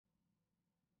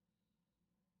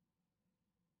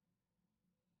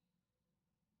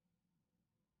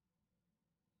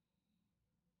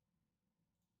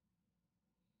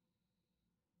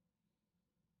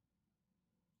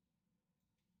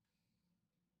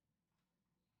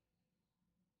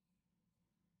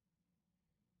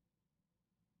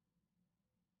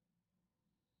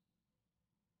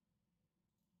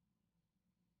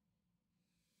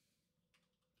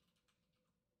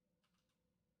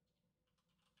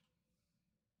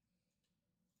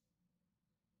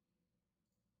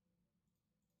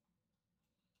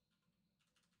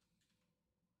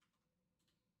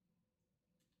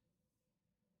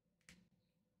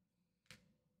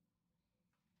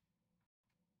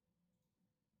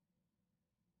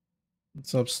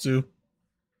What's up, Stu?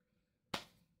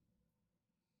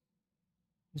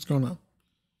 What's going on?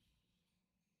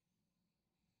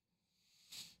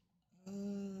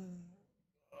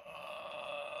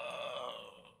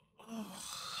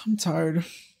 I'm tired.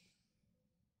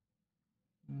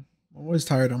 I'm always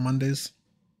tired on Mondays.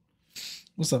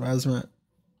 What's up, Asmat?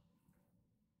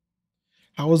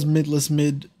 How was Midless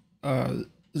Mid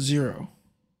Zero?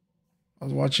 I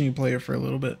was watching you play it for a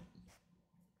little bit.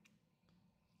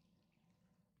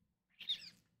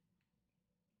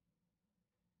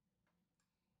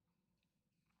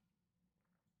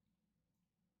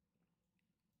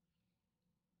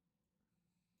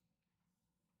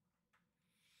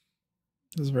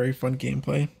 It was very fun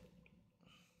gameplay.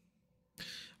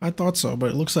 I thought so,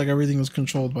 but it looks like everything was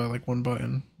controlled by like one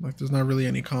button. Like there's not really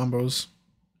any combos.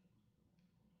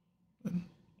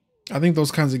 I think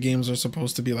those kinds of games are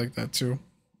supposed to be like that too.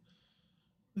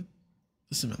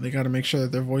 Listen, man, they got to make sure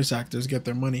that their voice actors get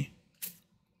their money.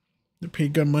 They're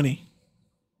paid good money,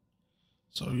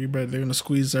 so you bet they're gonna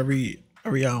squeeze every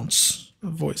ounce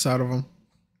of voice out of them.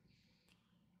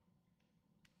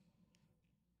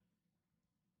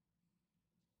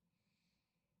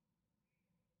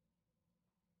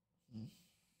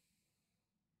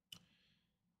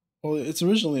 Well, it's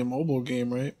originally a mobile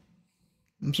game, right?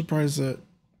 I'm surprised that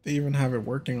they even have it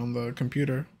working on the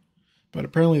computer. But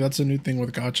apparently that's a new thing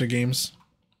with gotcha games.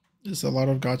 Is a lot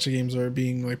of gotcha games are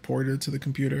being like ported to the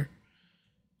computer,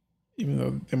 even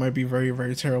though they might be very,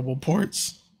 very terrible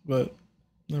ports. But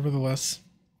nevertheless,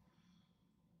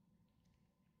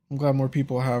 I'm glad more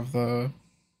people have the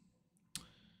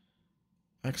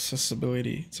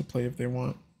accessibility to play if they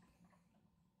want.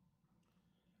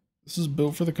 This is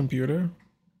built for the computer.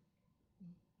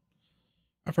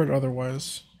 I've heard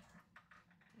otherwise.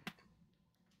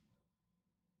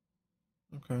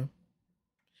 Okay.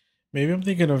 Maybe I'm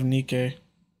thinking of Nikke.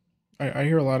 I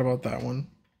hear a lot about that one.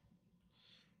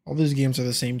 All these games are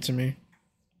the same to me.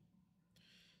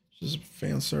 Just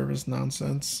fan service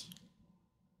nonsense.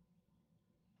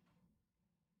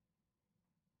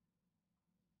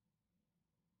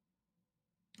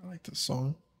 I like this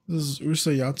song. This is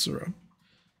Usa Yatsura.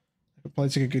 I could probably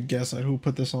take a good guess at who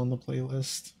put this on the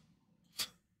playlist.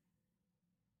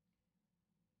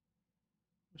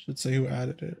 I should say who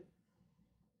added it.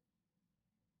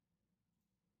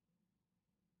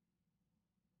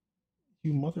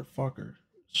 You motherfucker.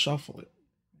 Shuffle it.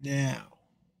 Now.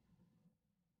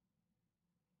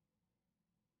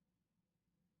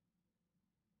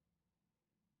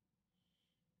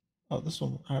 Oh, this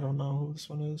one. I don't know who this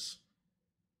one is.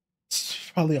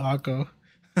 It's probably Akko.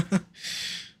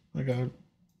 My god.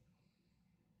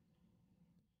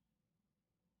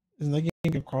 Isn't that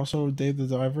getting a crossover with Dave the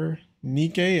Diver?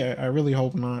 Nikke? I really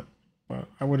hope not. But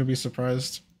I wouldn't be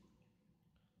surprised.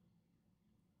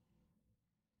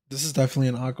 This is definitely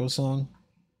an Akko song.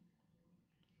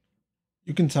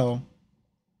 You can tell.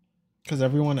 Because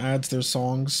everyone adds their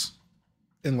songs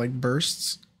in like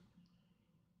bursts.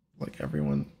 Like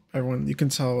everyone you can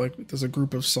tell like there's a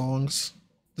group of songs.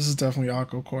 This is definitely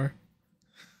Akko Core.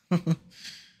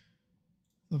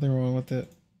 Nothing wrong with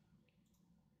it.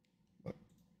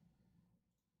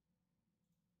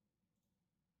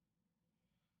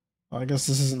 I guess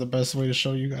this isn't the best way to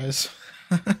show you guys.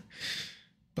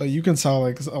 But you can tell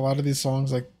like a lot of these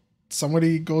songs like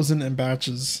somebody goes in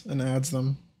batches and adds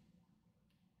them.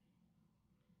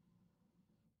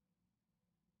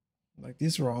 Like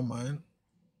these are all mine.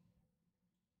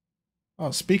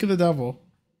 Oh, speak of the devil.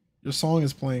 Your song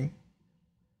is playing.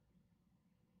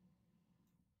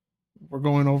 We're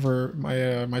going over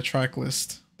my track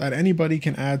list that anybody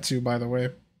can add to, by the way.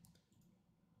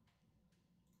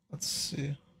 Let's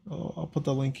see. Oh, I'll put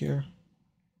the link here.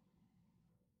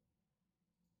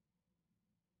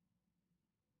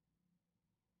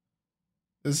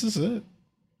 This is it.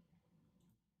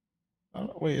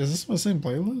 Wait, is this my same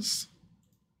playlist?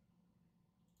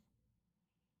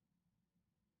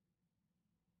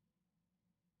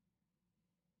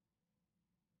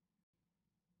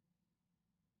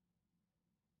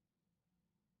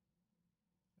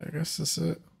 I guess that's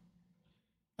it.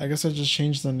 I guess I just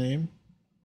changed the name.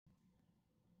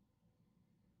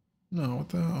 No, what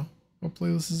the hell? What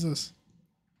playlist is this?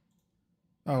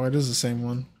 Oh, it is the same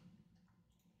one.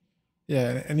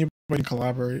 Yeah, anybody can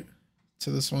collaborate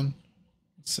to this one.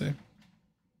 Let's see.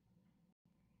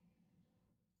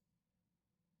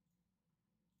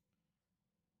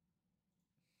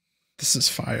 This is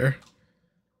fire.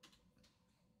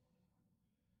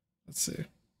 Let's see.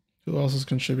 Who else has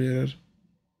contributed?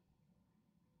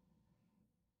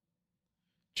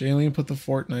 Jaylene put the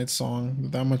Fortnite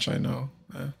song. That much I know.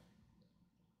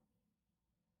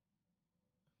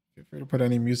 Feel free to put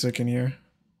any music in here.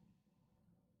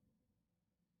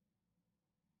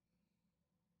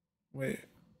 Wait,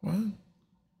 what?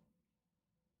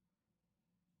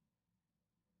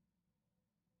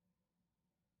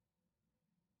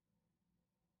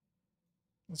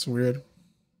 That's weird.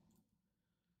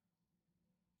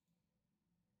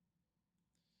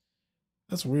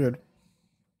 That's weird.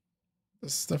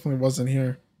 This definitely wasn't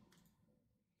here.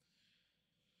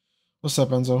 What's up,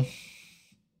 Enzo?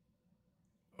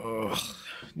 Ugh.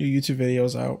 New YouTube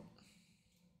videos out.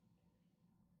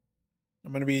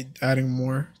 I'm gonna be adding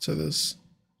more to this.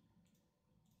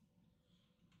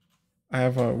 I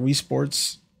have Wii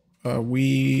Sports,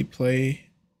 Wii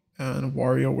Play, and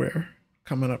WarioWare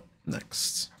coming up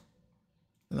next.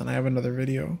 And then I have another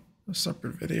video, a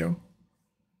separate video.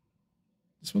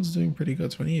 This one's doing pretty good.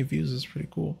 28 views is pretty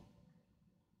cool.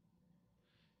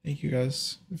 Thank you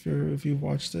guys if you've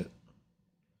watched it.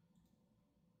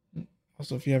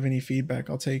 Also, if you have any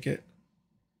feedback, I'll take it.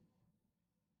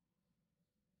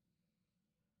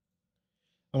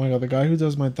 Oh my god, the guy who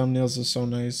does my thumbnails is so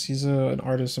nice. He's an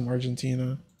artist from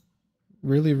Argentina.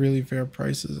 Really, really fair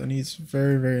prices, and he's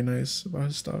very, very nice about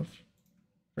his stuff.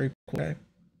 Very cool guy.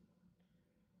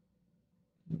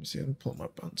 Let me see. I can pull him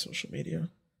up on social media.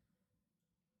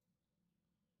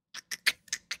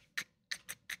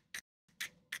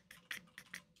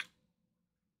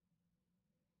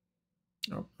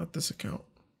 Oh, not this account.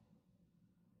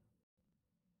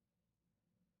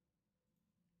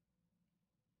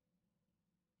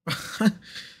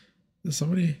 Is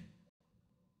somebody?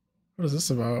 What is this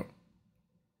about?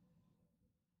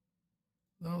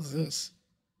 What is this?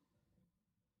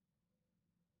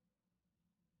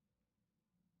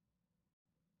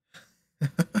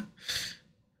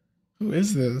 Who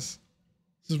is this?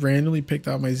 Just randomly picked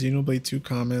out my Xenoblade 2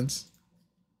 comments.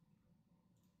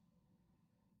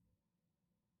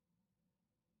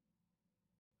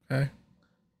 Okay.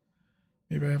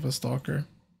 Maybe I have a stalker.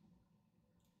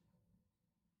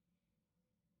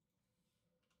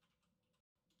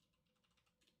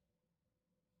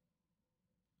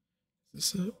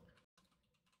 Is this it?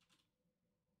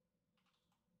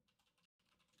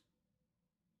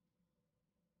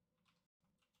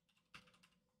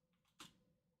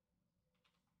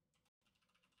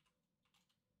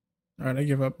 Alright, I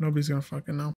give up. Nobody's gonna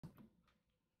fucking know.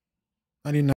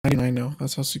 99 now.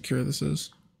 That's how secure this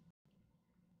is.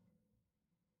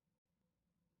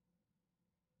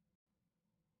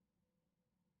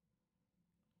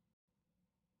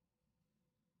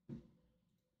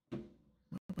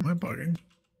 Am I bugging?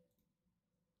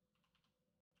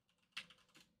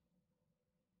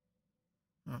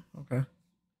 Oh, okay.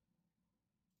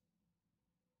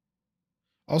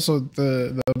 Also,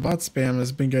 the bot spam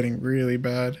has been getting really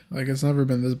bad. Like it's never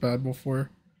been this bad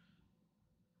before.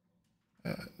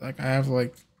 Like I have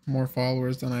like more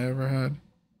followers than I ever had.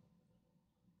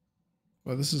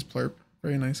 Well, this is Plurp.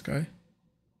 Very nice guy.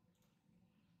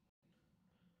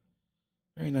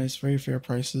 Very nice. Very fair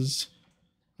prices.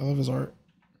 I love his art.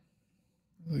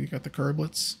 You got the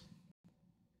curblets.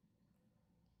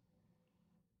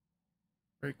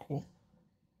 Very cool.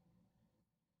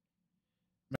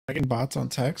 Making bots on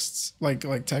texts, like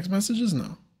text messages.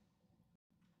 No,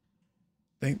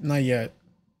 think not yet.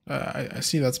 I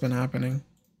see that's been happening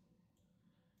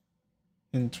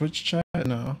in Twitch chat.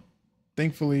 No,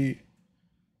 thankfully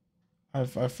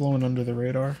I've flown under the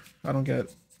radar. I don't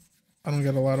get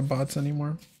a lot of bots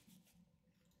anymore.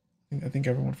 I think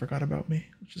everyone forgot about me,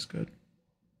 which is good.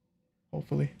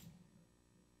 Hopefully.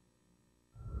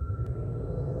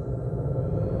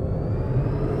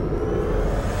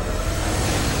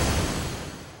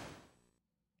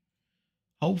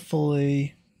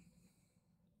 Hopefully.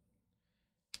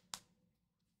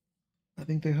 I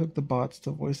think they hooked the bots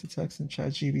to voice to text and chat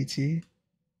GBT.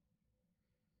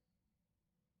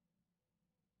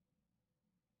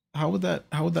 How would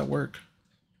that work?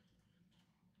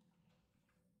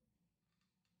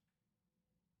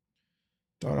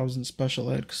 Thought I was in special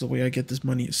ed because the way I get this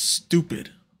money is stupid.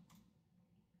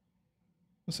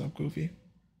 What's up, Goofy?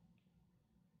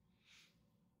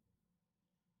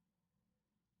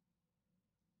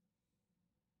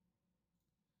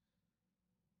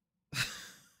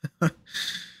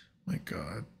 My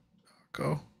God.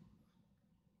 Go.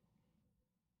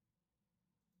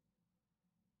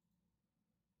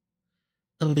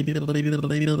 I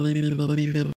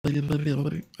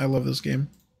love this game.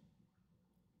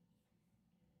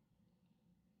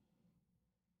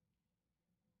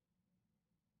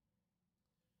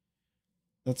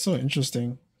 That's so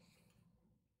interesting.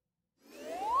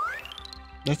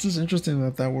 That's just interesting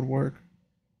that that would work.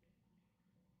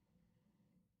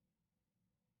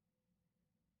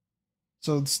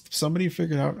 So somebody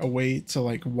figured out a way to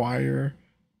like wire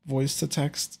voice to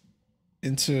text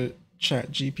into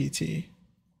Chat GPT.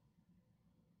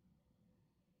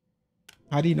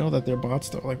 How do you know that they're bots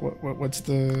though? Like what's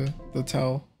the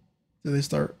tell? Do they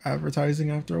start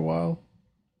advertising after a while?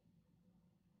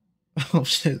 Oh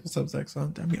shit, what's up,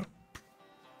 Zexon? Damn you.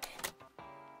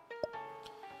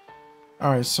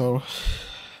 Alright, so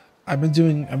I've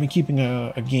been keeping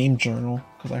a game journal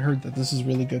because I heard that this is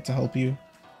really good to help you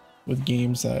with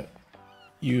games that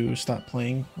you stop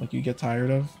playing, like you get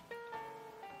tired of.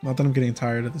 Not that I'm getting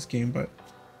tired of this game, but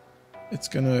it's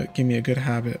gonna give me a good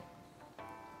habit.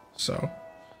 So,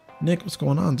 Nick, what's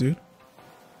going on, dude?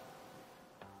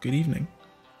 Good evening.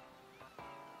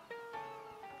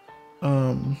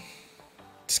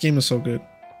 This game is so good.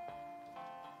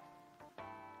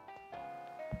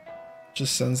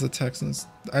 Just sends the text, and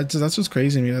that's just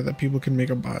crazy to me that people can make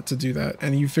a bot to do that.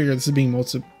 And you figure this is being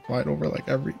multiplied over like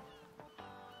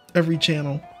every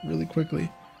channel really quickly.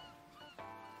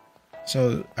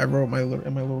 So I wrote in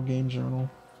my little game journal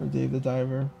for Dave the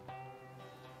Diver.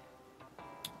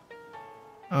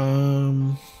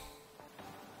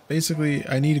 Basically,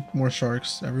 I need more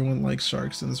sharks. Everyone likes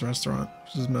sharks in this restaurant,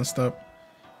 which is messed up.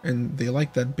 And they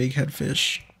like that big head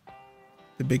fish,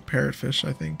 the big parrotfish,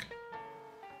 I think.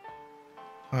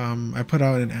 I put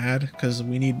out an ad because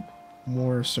we need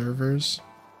more servers,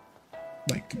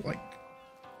 like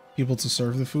people to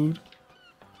serve the food.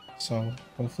 So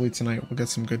hopefully tonight we'll get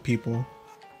some good people.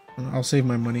 I'll save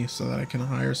my money so that I can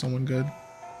hire someone good.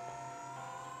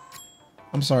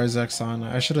 I'm sorry, Zexon.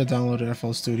 I should have downloaded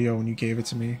FL Studio when you gave it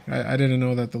to me. I didn't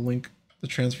know that the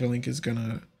transfer link is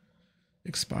gonna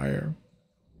expire.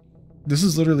 This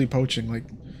is literally poaching. Like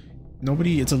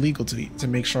it's illegal to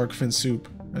make shark fin soup,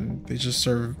 and they just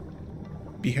serve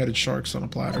beheaded sharks on a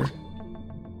platter.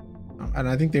 And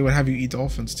I think they would have you eat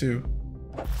dolphins too.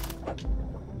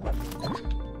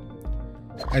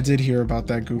 I did hear about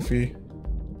that, Goofy.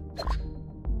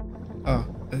 Oh,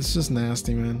 it's just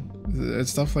nasty, man.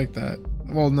 It's stuff like that.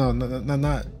 Well, no,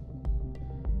 not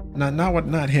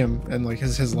him and like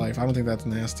his life. I don't think that's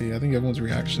nasty. I think everyone's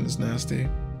reaction is nasty.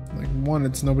 Like, one,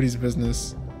 it's nobody's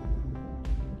business,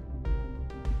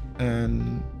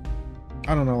 and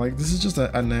I don't know. Like, this is just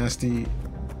a nasty.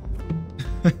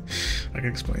 I can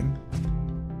explain.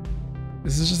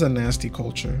 This is just a nasty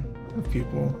culture of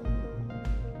people.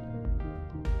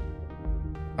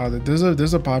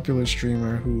 There's a popular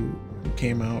streamer who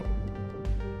came out.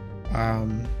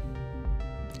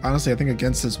 Honestly, I think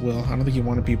against his will. I don't think he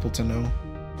wanted people to know.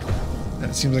 And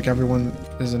it seems like everyone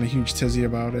is in a huge tizzy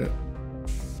about it.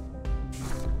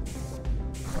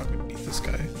 I'm gonna beat this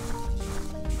guy.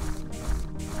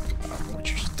 God, why don't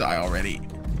you just die already?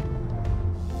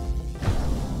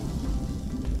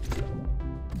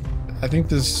 I think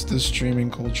this streaming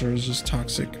culture is just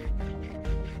toxic.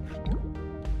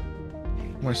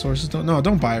 My sources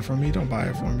don't buy it from me. Don't buy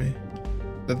it for me.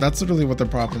 That's literally what the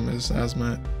problem is,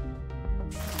 Asmat.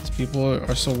 People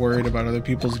are so worried about other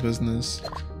people's business.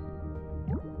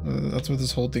 That's what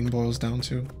this whole thing boils down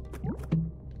to.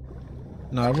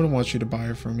 No, I wouldn't want you to buy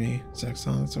it from me,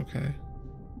 Zexon. It's okay.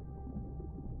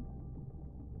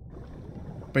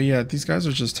 But yeah, these guys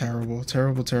are just terrible,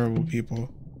 terrible, terrible people.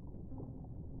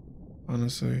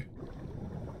 Honestly.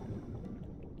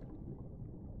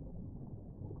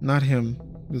 Not him.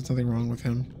 There's nothing wrong with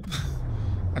him.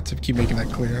 I have to keep making that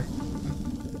clear.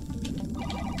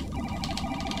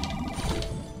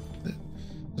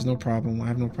 There's no problem. I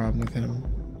have no problem with him.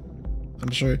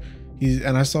 I'm sure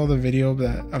and I saw the video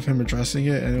of him addressing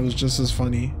it, and it was just as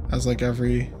funny as like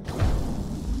every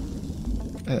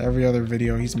other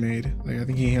video he's made. Like, I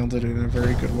think he handled it in a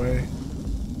very good way.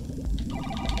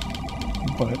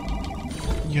 But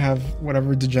you have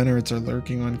whatever degenerates are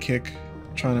lurking on Kick,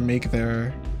 trying to make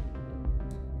their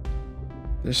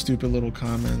stupid little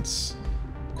comments.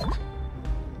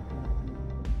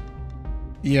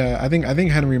 Yeah, I think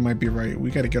Henry might be right.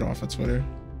 We gotta get off of Twitter.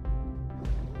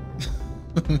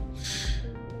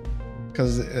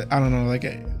 Because I don't know, like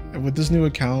with this new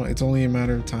account, it's only a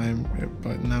matter of time.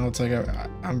 But now it's like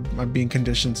I'm being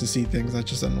conditioned to see things that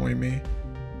just annoy me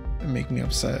and make me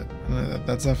upset. And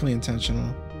that's definitely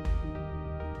intentional.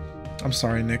 I'm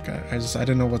sorry, Nick. I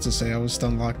didn't know what to say. I was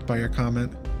stun locked by your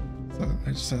comment, so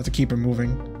I just had to keep it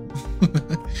moving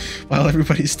while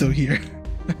everybody's still here.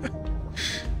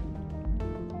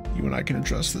 You and I can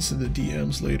address this in the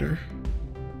DMs later.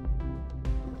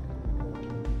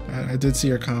 I did see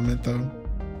your comment though.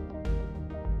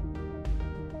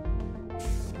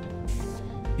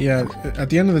 Yeah, at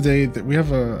the end of the day, we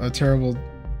have a terrible,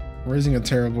 raising a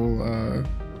terrible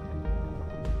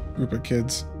group of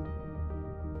kids.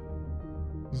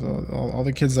 So all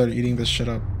the kids that are eating this shit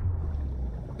up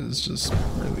is just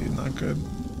really not good.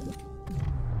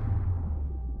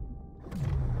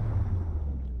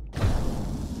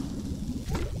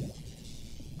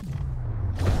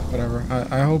 Whatever.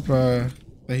 I hope that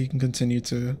he can continue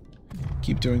to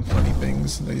keep doing funny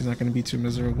things, that he's not going to be too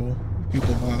miserable,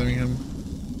 people bothering him.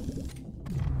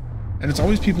 And it's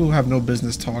always people who have no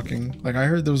business talking. Like, I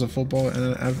heard there was a football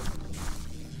and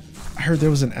I heard there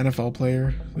was an NFL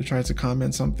player who tried to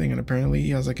comment something, and apparently he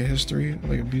has like a history of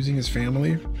like abusing his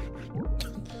family.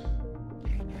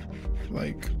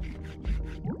 Like,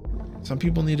 some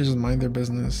people need to just mind their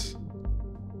business.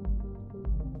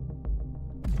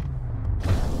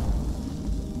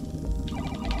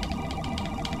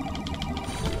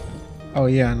 Oh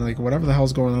yeah, and like whatever the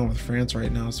hell's going on with France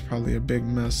right now is probably a big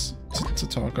mess to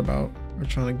talk about or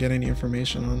trying to get any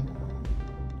information on.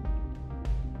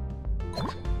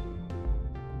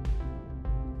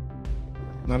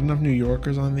 Not enough New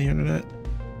Yorkers on the internet.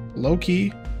 Low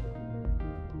key,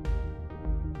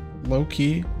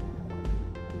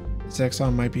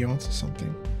 Zexon might be onto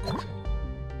something.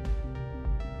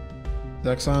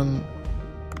 Zexon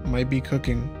might be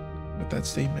cooking with that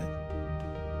statement.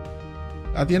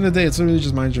 At the end of the day, it's literally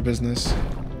just mind your business.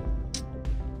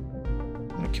 I'm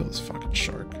gonna kill this fucking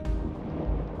shark.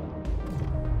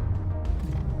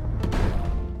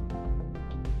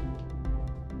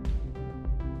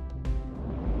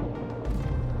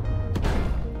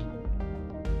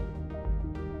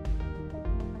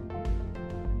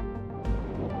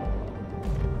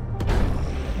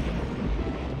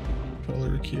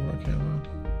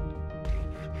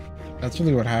 That's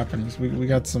really what happens. We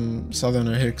got some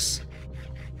Southerner Hicks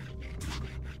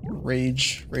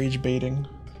rage baiting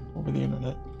over the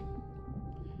internet.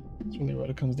 That's really what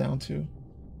it comes down to.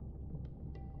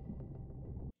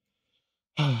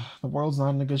 The world's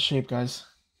not in a good shape, guys.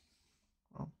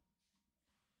 Well,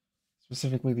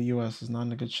 specifically the US is not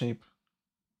in a good shape.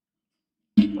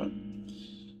 But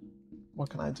what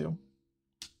can I do?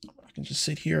 I can just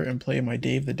sit here and play my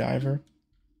Dave the Diver.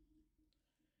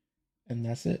 And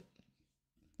that's it.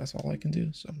 That's all I can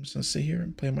do. So I'm just gonna sit here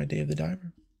and play my Dave the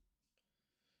Diver.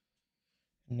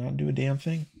 And not do a damn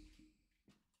thing.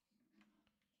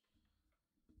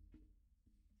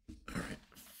 Alright,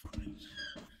 fine.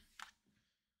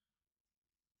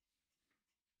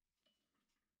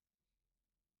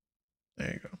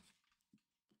 There you go.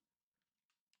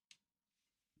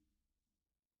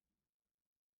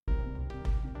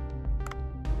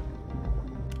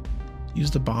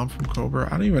 Use the bomb from Cobra. I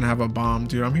don't even have a bomb,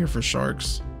 dude. I'm here for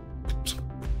sharks.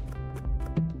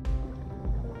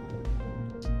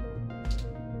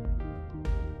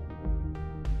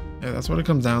 Yeah, that's what it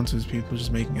comes down to, is people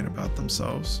just making it about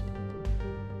themselves.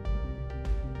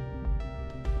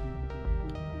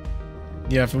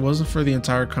 Yeah, if it wasn't for the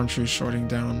entire country shorting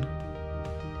down,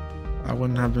 I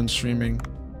wouldn't have been streaming,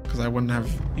 because I wouldn't have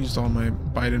used all my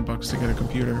Biden bucks to get a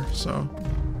computer, so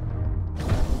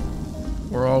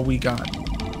we're all we got.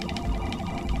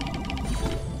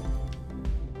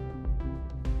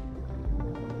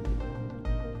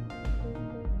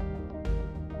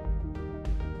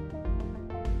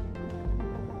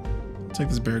 Take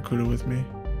this barracuda with me.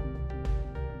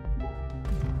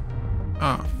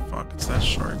 Ah, fuck, it's that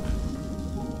shark.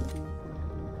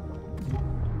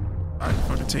 I can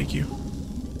fucking take you.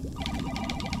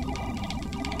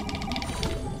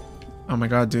 Oh my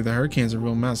god, dude, the hurricane's a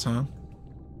real mess, huh?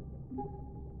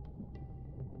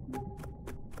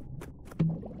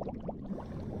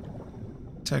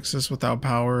 Texas without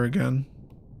power again.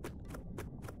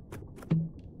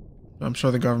 I'm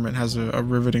sure the government has a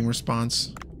riveting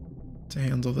response to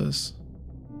handle this.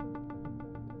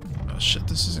 Oh shit,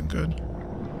 this isn't good.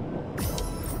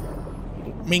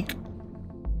 Mink.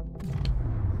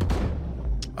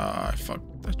 Ah, fuck,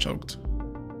 I choked.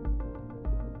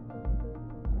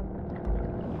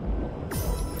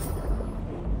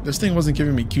 This thing wasn't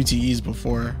giving me QTEs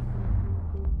before.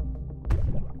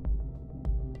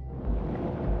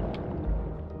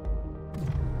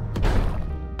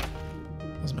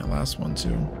 That was my last one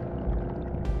too.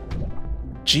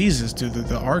 Jesus, dude,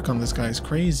 the arc on this guy is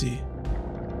crazy.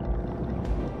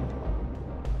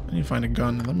 I need to find a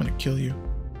gun and I'm gonna kill you.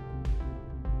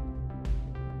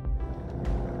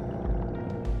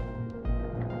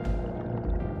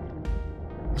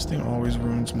 This thing always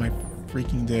ruins my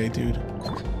freaking day, dude.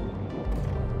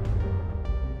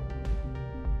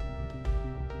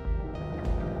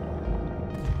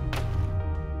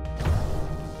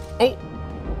 Oh!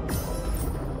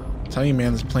 Tell you,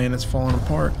 man, this planet's falling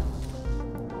apart.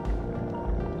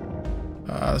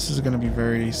 This is gonna be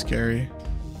very scary.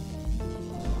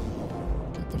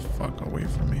 Get the fuck away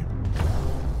from me.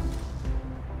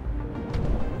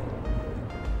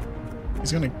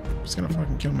 He's gonna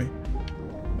fucking kill me.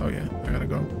 Oh yeah, I gotta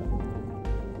go.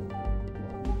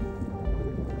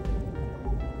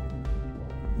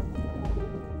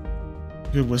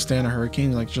 You could withstand a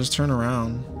hurricane, like just turn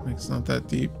around. Like it's not that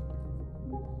deep.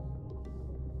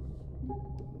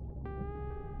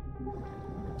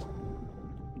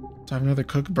 To have another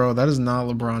cook, bro. That is not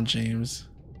LeBron James.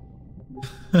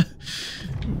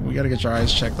 We gotta get your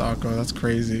eyes checked, Akko. That's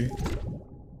crazy.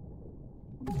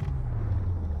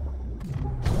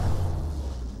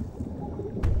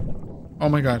 Oh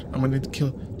my god, I'm gonna need to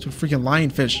kill two freaking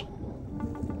lionfish.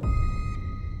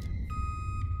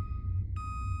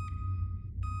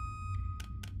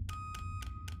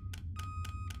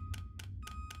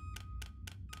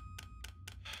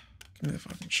 Give me the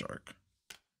fucking shark.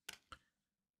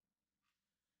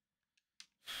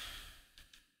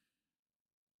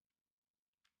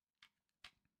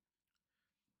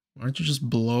 Why don't you just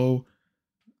blow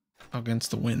against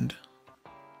the wind?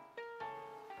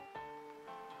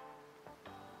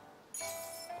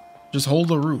 Just hold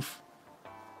the roof.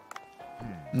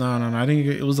 No, I think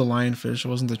it was the lionfish. It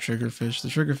wasn't the triggerfish. The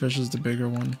triggerfish is the bigger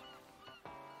one.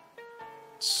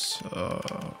 So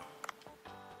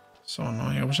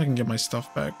annoying. I wish I can get my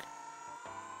stuff back.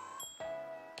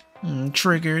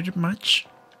 Triggered much?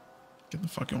 Get the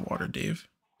fucking water, Dave.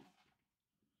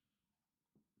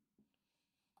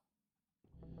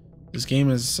 This game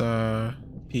is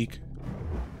peak.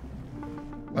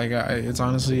 Like it's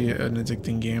honestly an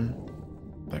addicting game.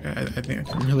 Like I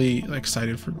think I'm really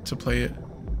excited to play it.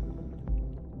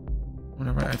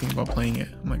 Whenever I think about playing it,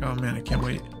 I'm like, oh man, I can't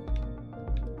wait.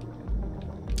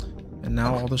 And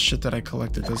now all the shit that I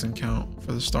collected doesn't count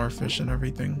for the starfish and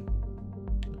everything.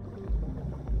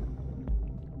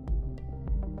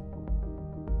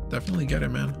 Definitely get it,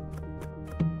 man.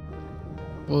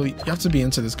 Well, you have to be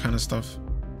into this kind of stuff,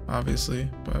 obviously,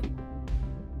 but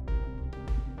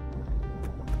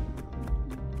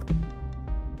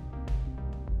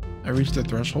I reached the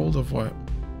threshold of what?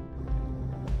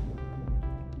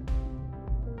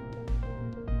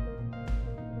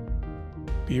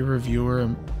 Be a reviewer.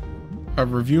 A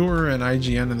reviewer and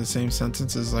IGN in the same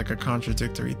sentence is like a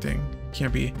contradictory thing. You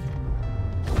can't be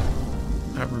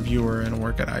a reviewer and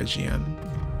work at IGN.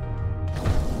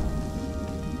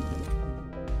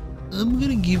 I'm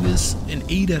gonna give this an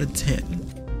 8 out of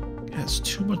 10. It has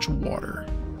too much water.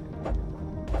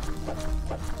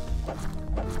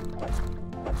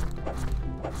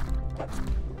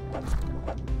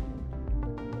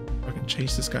 I can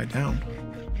chase this guy down.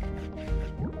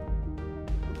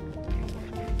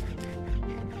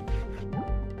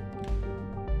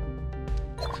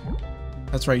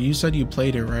 That's right, you said you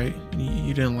played it, right?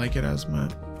 You didn't like it as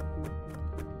much.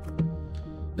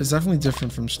 It's definitely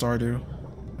different from Stardew.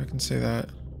 I can say that.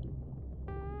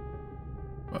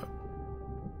 But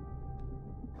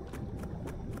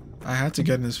I had to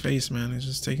get in his face, man. It's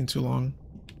just taking too long.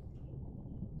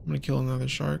 I'm gonna kill another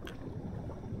shark.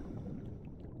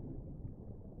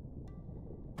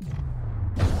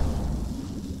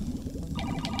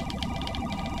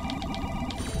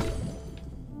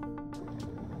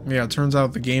 Yeah, it turns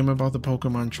out the game about the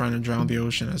Pokemon trying to drown the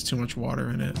ocean has too much water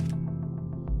in it.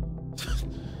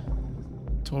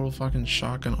 Total fucking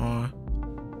shock and awe.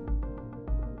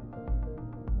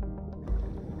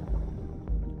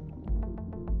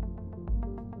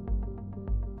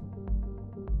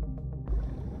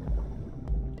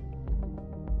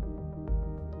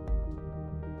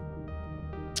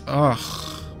 Ugh,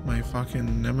 my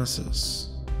fucking nemesis.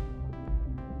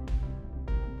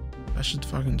 I should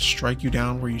fucking strike you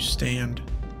down where you stand.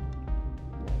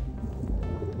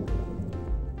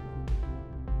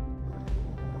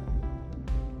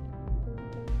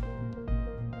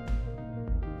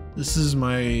 This is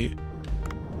my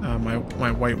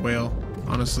my white whale,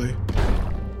 honestly.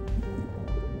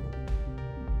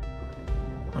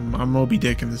 I'm Moby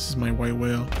Dick and this is my white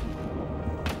whale.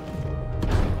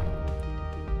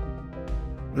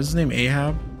 What is his name?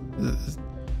 Ahab?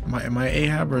 Am I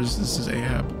Ahab or is this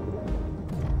Ahab?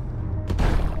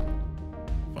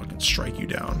 Fucking strike you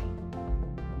down.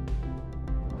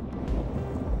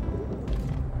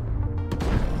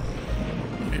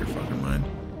 You're fucking mine.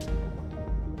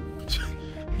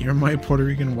 You're my Puerto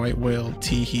Rican white whale,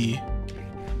 teehee.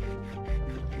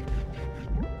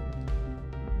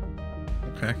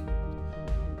 Okay.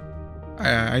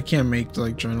 I can't make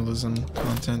like journalism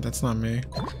content. That's not me.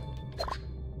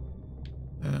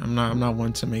 I'm not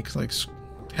one to make like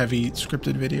heavy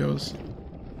scripted videos.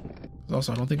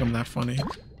 Also, I don't think I'm that funny.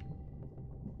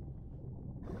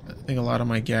 I think a lot of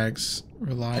my gags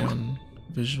rely on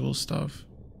visual stuff.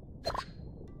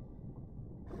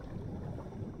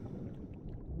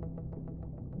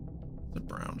 The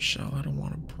shell. I don't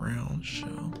want a brown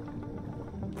shell.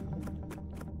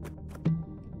 I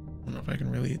don't know if I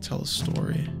can really tell a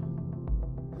story.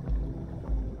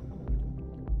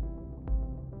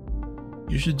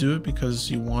 You should do it because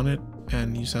you want it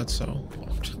and you said so.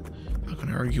 How can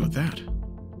I argue with that?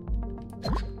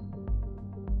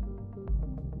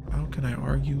 How can I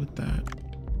argue with that?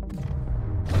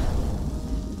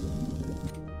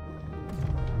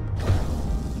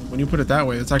 When you put it that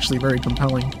way, it's actually very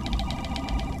compelling.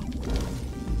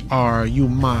 Are you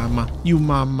mama? You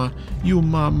mama? You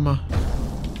mama?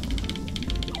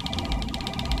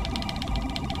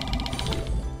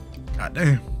 God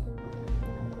damn.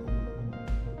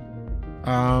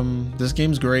 This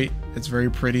game's great. It's very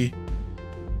pretty.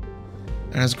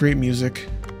 It has great music.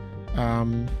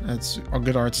 It's a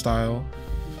good art style.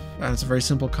 And it's a very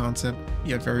simple concept,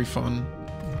 yet very fun.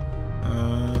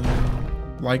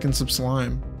 Like and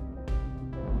subslime.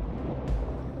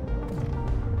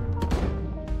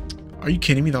 Are you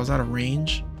kidding me? That was out of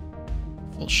range?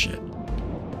 Bullshit.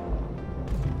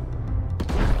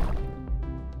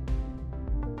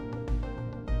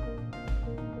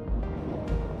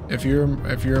 If you're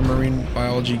a marine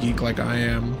biology geek like I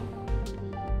am,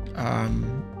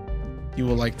 you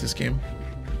will like this game.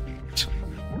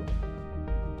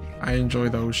 I enjoy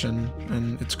the ocean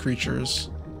and its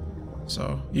creatures,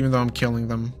 so even though I'm killing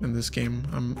them in this game,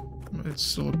 it's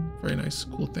still a very nice,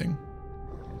 cool thing.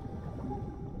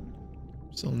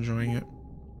 Still enjoying it.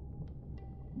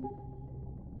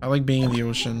 I like being in the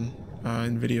ocean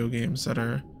in video games that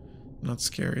are not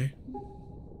scary.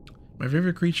 My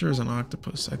favorite creature is an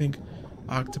octopus. I think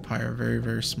octopi are very,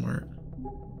 very smart.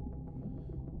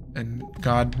 And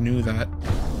God knew that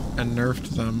and nerfed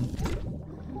them.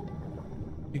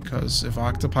 Because if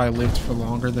octopi lived for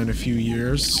longer than a few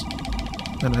years,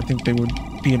 then I think they would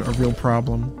be a real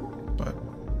problem. But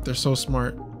they're so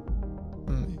smart,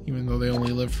 even though they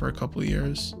only live for a couple of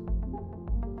years.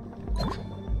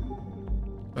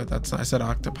 But that's not, I said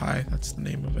octopi, that's the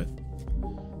name of it.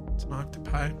 It's an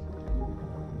octopi.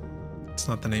 It's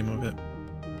not the name of it.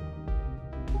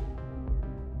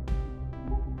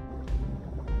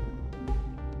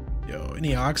 Yo,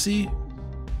 any oxy?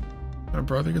 My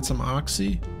brother get some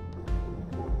oxy?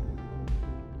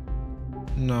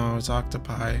 No, it's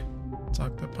octopi. It's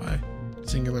octopi.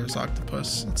 Singular is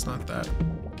octopus. It's not that.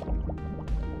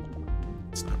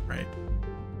 It's not right.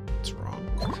 It's wrong.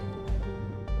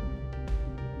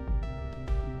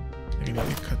 I think I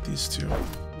need to cut these two.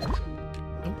 Nope.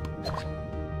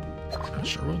 I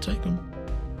sure will take them.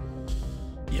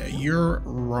 Yeah, you're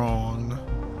wrong.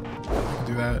 I can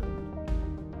do that.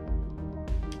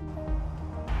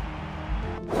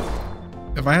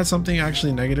 If I had something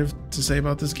actually negative to say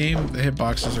about this game, the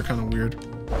hitboxes are kind of weird.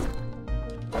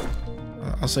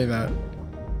 I'll say that.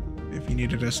 If you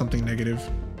needed something negative.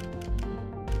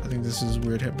 I think this is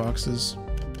weird hitboxes.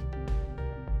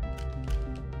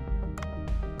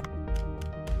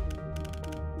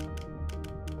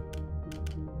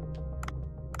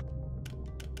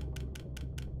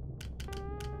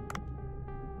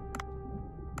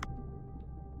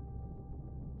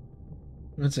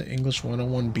 What's an English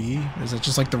 101B? Is that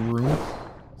just like the room?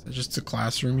 Is that just the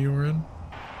classroom you were in?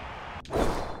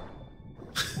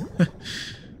 What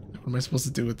am I supposed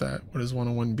to do with that? What does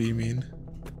 101B mean?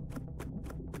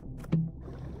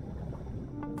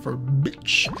 For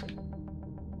bitch.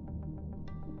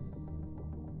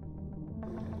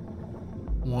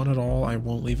 Want it all, I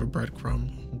won't leave a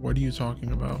breadcrumb. What are you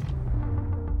talking about?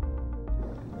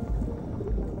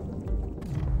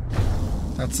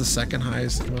 That's the second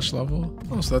highest English level?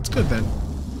 Oh, so that's good then.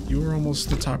 You were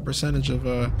almost the top percentage of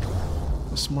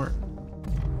smart.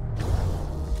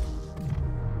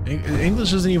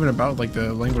 English isn't even about like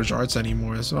the language arts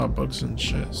anymore. It's about books and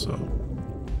shit, so.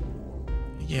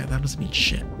 Yeah, that doesn't mean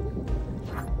shit.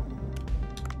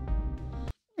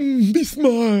 Be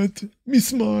smart. Be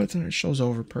smart. And it shows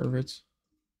over perverts.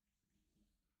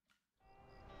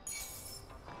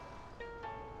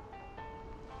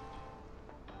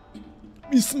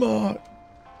 Be smart.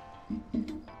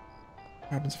 What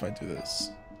happens if I do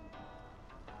this?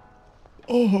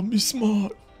 Oh, be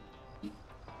smart.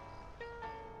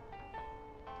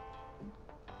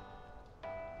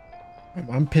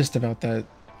 I'm pissed about that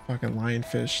fucking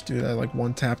lionfish, dude. That like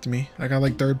one tapped me. I got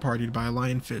like third partied by a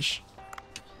lionfish.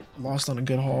 Lost on a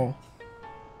good haul.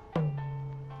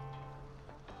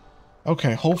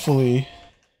 Okay, hopefully.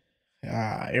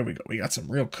 Here we go. We got some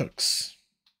real cooks.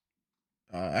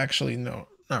 Actually, no,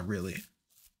 not really.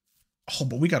 Oh,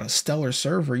 but we got a stellar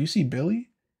server. You see Billy?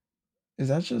 Is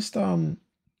that just oh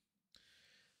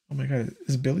my god,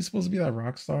 is Billy supposed to be that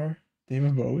rock star?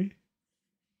 David Bowie?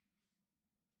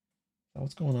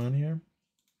 What's going on here?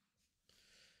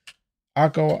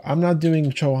 Akko, I'm not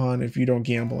doing Chohan if you don't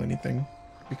gamble anything,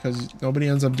 because nobody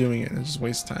ends up doing it and it just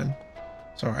wastes time.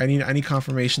 So I need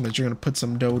confirmation that you're gonna put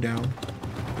some dough down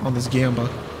on this Gamba,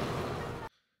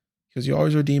 because you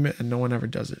always redeem it and no one ever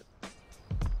does it.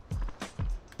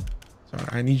 So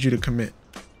I need you to commit.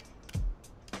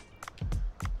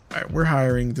 All right, we're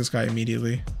hiring this guy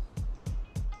immediately.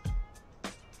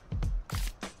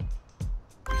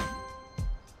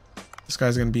 This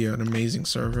guy's gonna be an amazing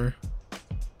server.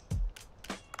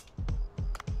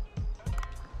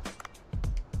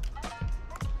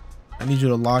 I need you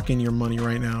to lock in your money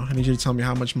right now. I need you to tell me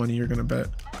how much money you're gonna bet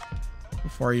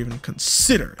before I even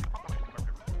consider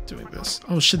doing this.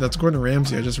 Oh shit, that's Gordon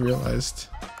Ramsay, I just realized.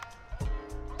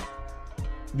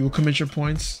 You will commit your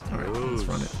points? Alright, let's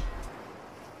run it.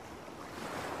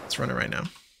 Let's run it right now.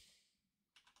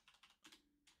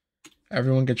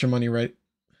 Everyone get your money right.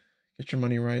 Get your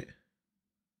money right.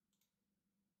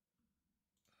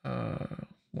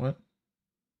 What?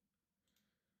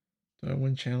 Do I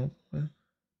win channel? What?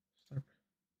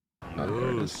 Oh,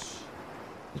 there it is.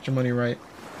 Get your money right.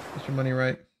 Get your money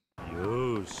right. I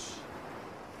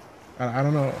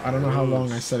don't know. I don't know how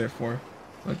long I set it for.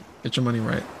 But get your money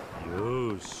right.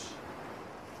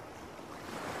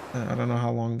 I don't know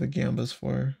how long the Gamba's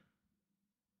for.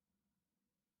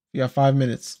 You got 5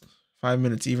 minutes. 5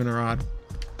 minutes, even or odd.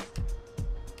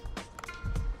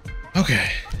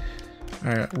 Okay.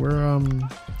 All right,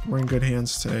 we're in good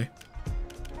hands today.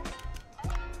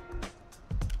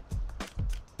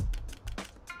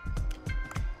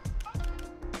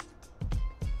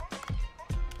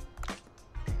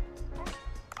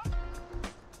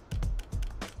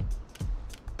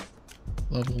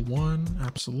 Level 1,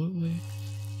 absolutely.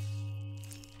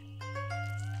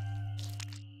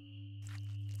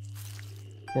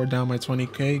 Pour down my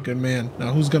 20k, good man.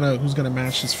 Now who's gonna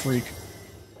match this freak?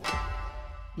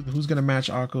 Who's gonna match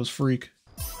Akko's freak?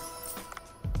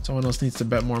 Someone else needs to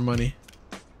bet more money,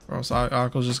 or else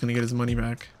Akko's just gonna get his money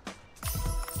back.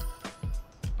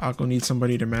 Akko needs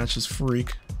somebody to match his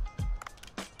freak.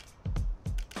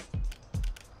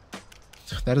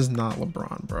 That is not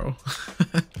LeBron, bro.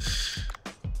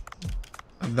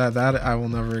 that I will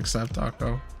never accept,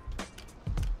 Akko.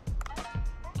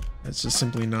 It's just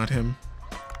simply not him.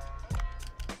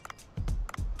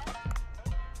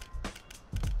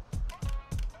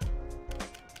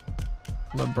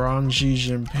 LeBron, Xi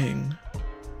Jinping.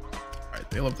 Alright,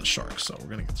 they love the shark, so we're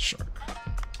gonna get the shark.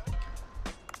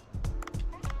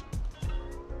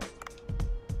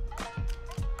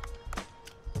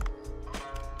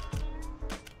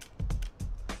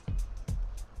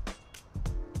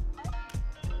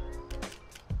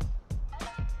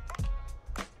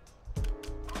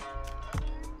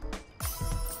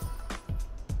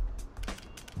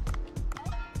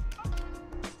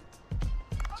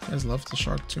 These guys love the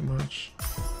shark too much.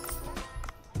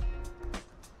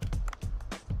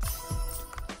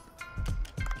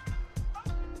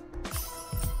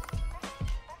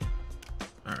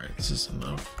 This is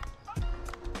enough.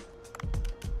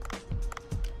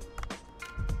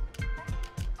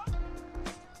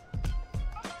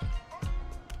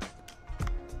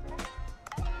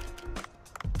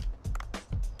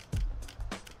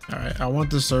 All right, I want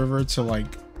the server to like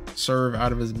serve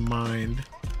out of his mind.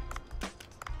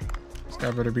 This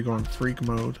guy better be going freak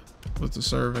mode with the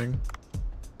serving.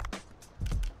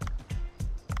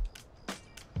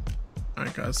 All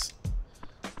right, guys,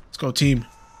 let's go team.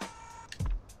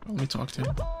 Let me talk to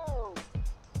him.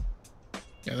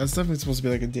 Yeah, that's definitely supposed to be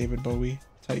like a David Bowie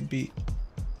type beat.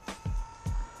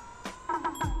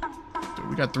 Dude,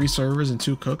 we got 3 servers and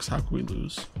 2 cooks. How could we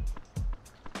lose?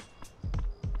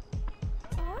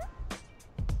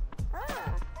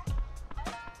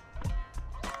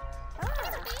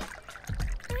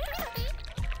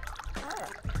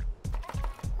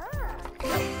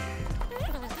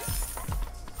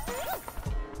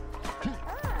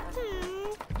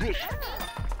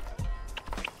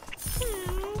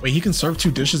 Wait, he can serve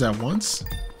 2 dishes at once?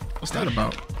 What's that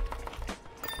about?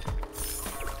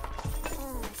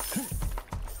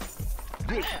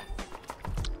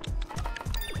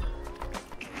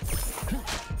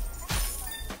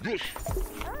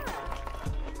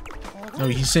 No,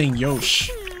 he's saying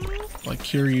Yosh, like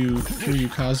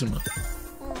Kiryu Kazuma.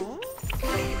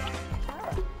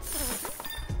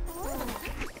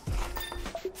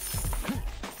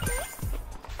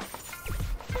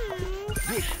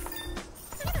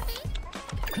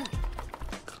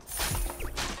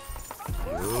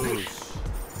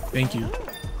 Thank you.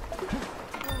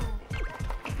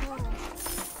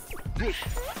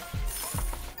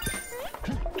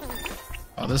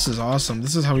 Oh, this is awesome.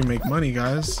 This is how we make money,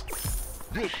 guys.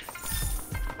 This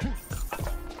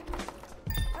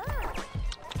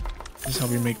is how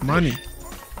we make money.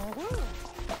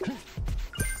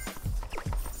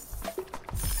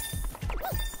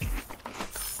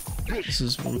 This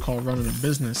is what we call running a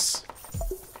business.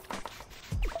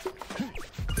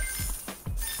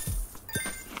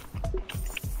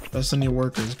 Destiny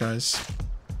workers, guys.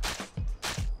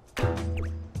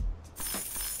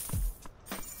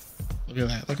 Look at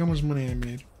that. Look how much money I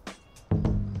made.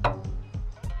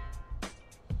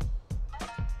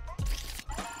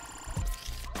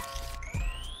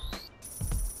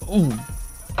 Boom.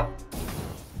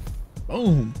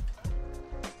 Boom.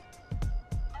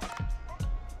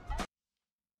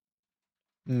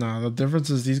 Nah, the difference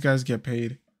is these guys get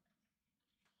paid.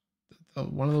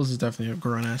 One of those is definitely a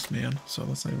grown-ass man, so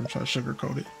let's not even try to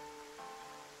sugarcoat it.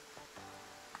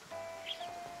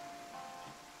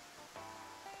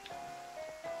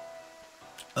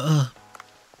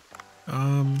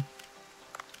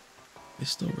 They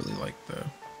still really like they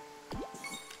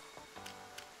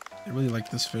really like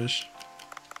this fish.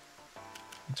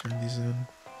 Turn these in.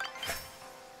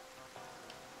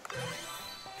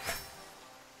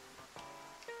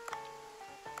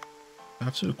 I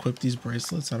have to equip these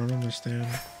bracelets? I don't understand.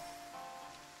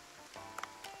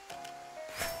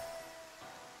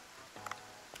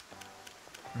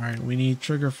 Alright, we need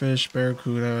triggerfish,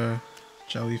 barracuda,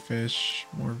 jellyfish,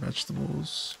 more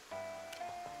vegetables,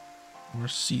 more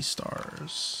sea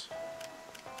stars.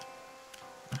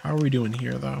 How are we doing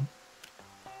here, though?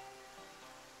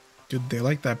 Dude, they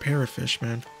like that parrotfish,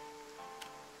 man.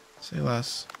 Say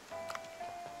less.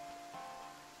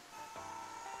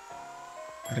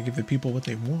 Gotta give the people what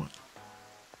they want.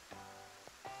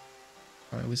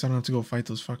 At least I don't have to go fight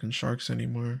those fucking sharks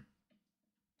anymore.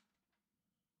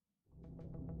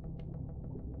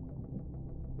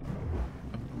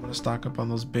 I'm gonna stock up on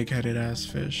those big-headed ass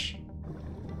fish.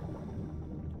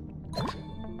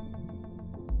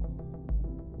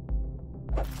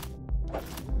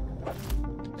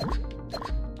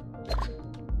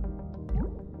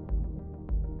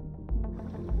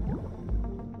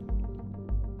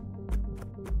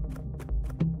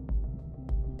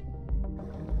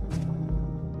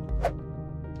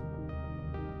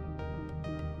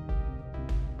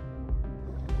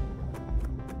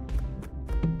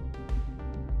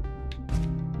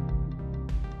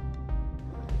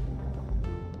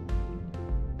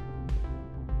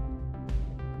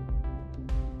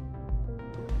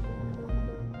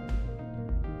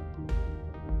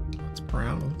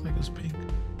 Brown, it looked like it was pink.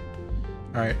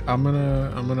 All right, I'm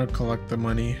gonna collect the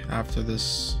money after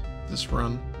this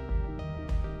run.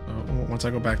 Once I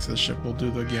go back to the ship, we'll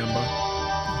do the gamba.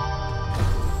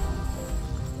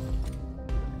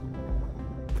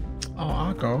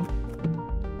 Oh, Akko,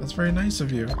 that's very nice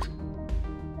of you.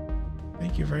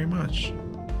 Thank you very much.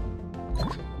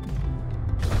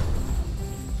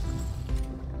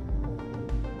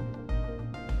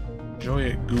 Enjoy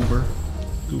it, goober,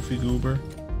 goofy goober.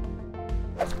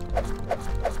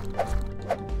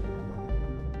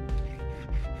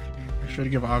 Should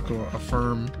give Akko a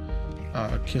firm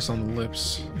kiss on the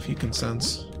lips if he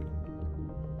consents.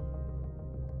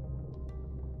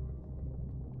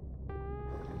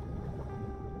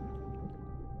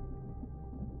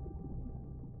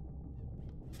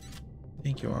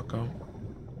 Thank you, Akko.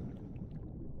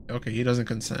 Okay, he doesn't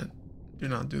consent. Do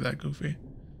not do that, Goofy.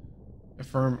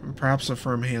 Perhaps a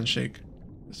firm handshake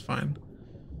is fine.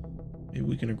 Maybe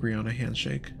we can agree on a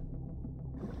handshake.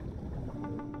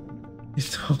 You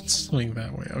don't swing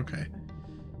that way. Okay.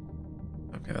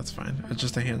 Okay, that's fine. It's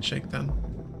just a handshake then.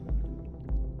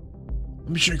 Let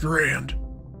me shake your hand.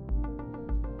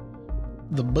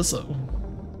 The busso.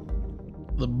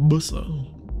 The busso.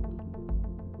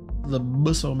 The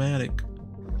bussomatic.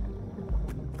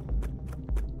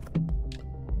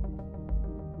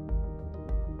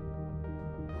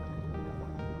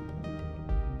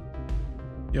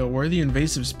 Yo, where are the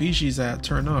invasive species at?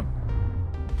 Turn up.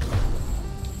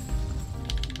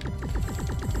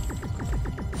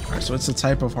 Alright, so it's the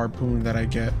type of harpoon that I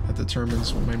get that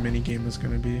determines what my mini game is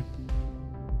gonna be.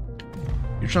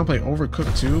 You're trying to play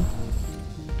Overcooked too?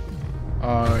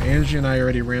 Angie and I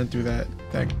already ran through that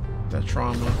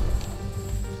trauma.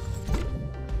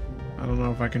 I don't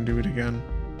know if I can do it again.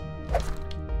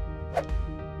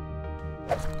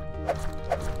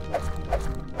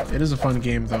 It is a fun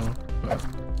game though, but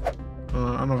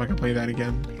I don't know if I can play that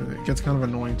again. It gets kind of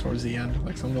annoying towards the end.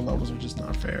 Like some of the levels are just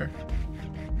not fair.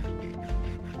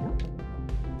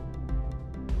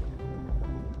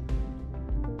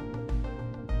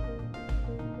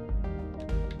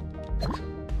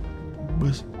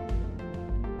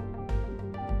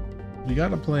 We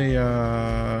gotta play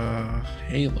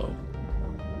Halo.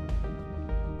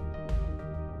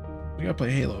 We gotta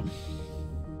play Halo.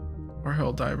 Or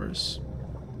Helldivers.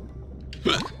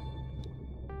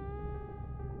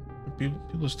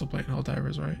 People are still playing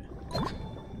Helldivers, right?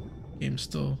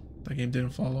 That game didn't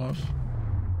fall off.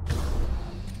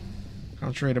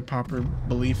 Contrary to popular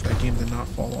belief, that game did not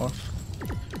fall off.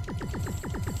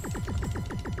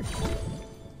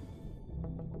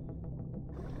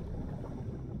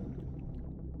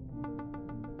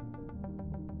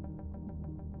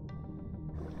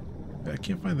 I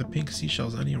can't find the pink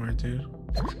seashells anywhere, dude.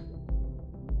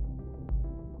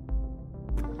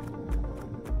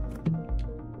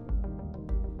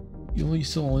 You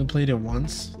still only played it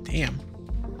once? Damn.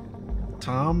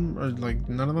 Tom, or like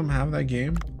none of them have that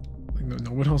game? Like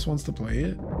no one else wants to play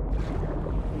it?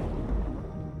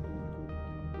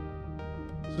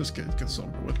 Let's just get this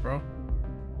over with, bro.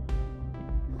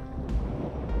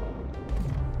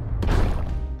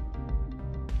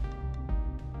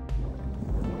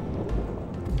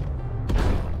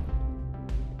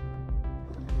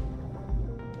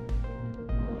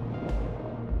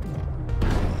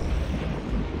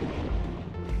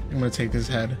 I'm gonna take this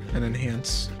head and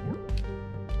enhance.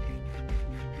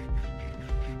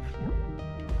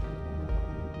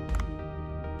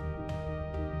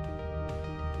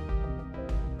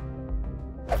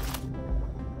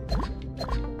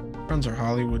 Friends are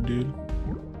Hollywood, dude.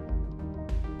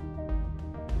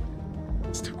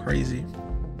 It's too crazy.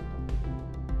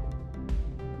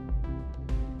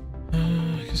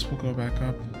 I guess we'll go back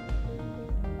up.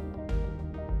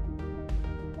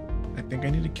 I think I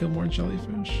need to kill more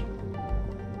jellyfish.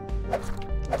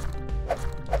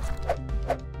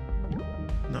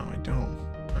 No, I don't.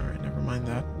 Alright, never mind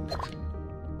that.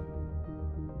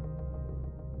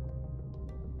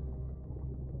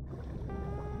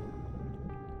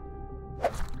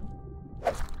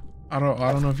 I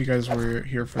don't know if you guys were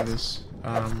here for this.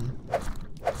 Or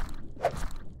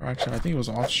actually, I think it was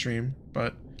off stream,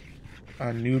 but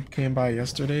Noob came by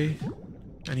yesterday,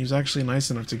 and he was actually nice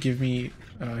enough to give me.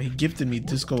 He gifted me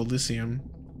Disco Elysium.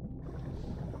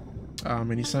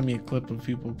 And he sent me a clip of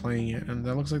people playing it, and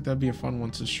that looks like that'd be a fun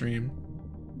one to stream.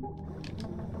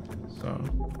 So,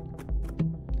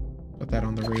 put that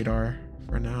on the radar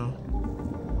for now.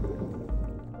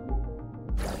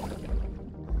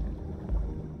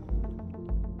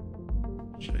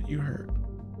 Shit, you hurt.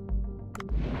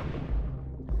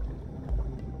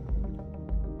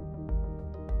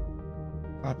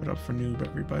 Clap it up for Noob,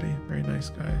 everybody. Very nice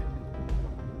guy.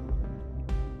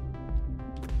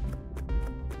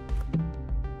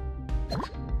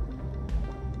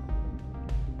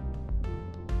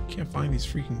 Can't find these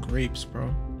freaking grapes,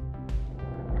 bro.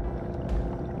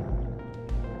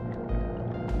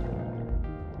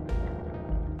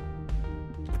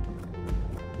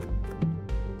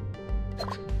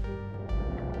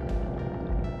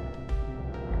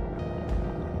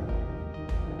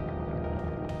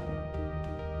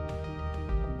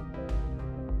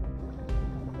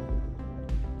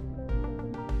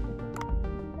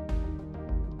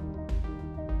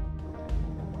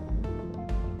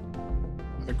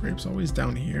 The grapes always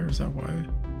down here, is that why?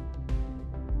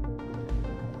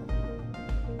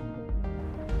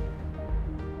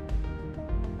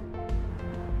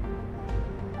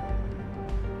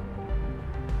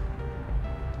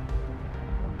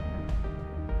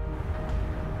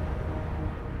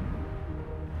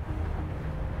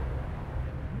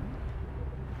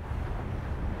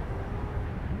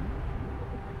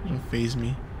 It don't faze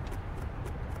me.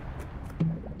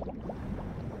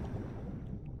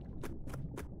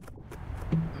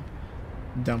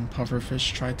 Dumb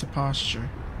pufferfish tried to posture.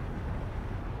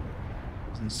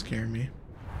 Doesn't scare me.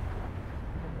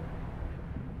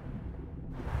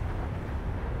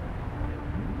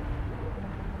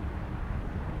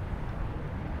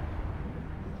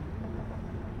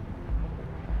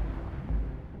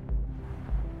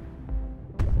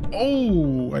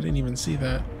 Oh, I didn't even see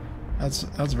that. That's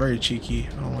very cheeky.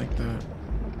 I don't like that.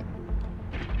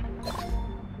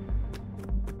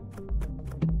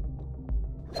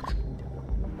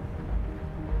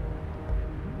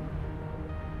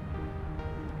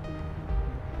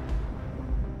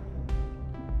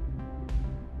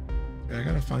 I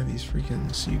gotta find these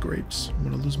freaking sea grapes. I'm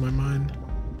gonna lose my mind.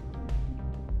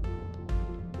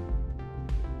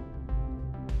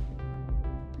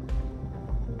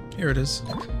 Here it is.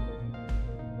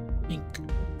 Ink.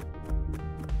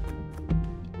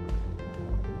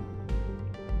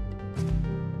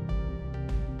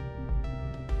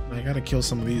 I gotta kill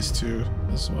some of these too,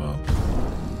 as well.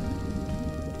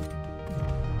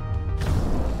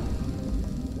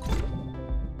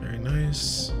 Very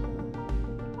nice.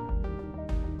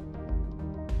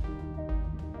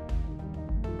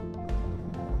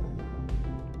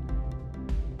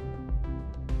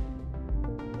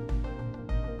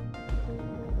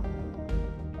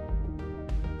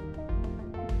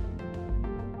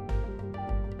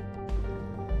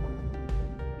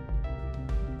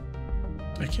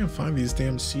 I can't find these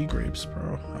damn sea grapes,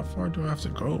 bro. How far do I have to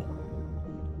go?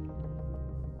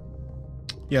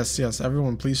 Yes, yes,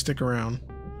 everyone, please stick around.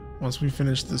 Once we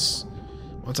finish this,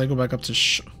 once I go back up to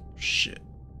shit.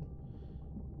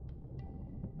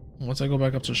 Once I go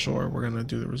back up to shore, we're gonna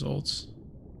do the results.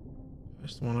 I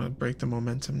just want to break the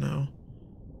momentum now.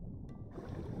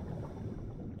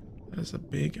 That is a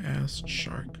big ass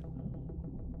shark.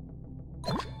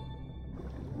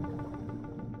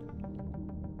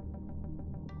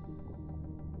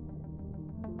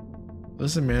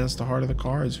 Listen, man, it's the heart of the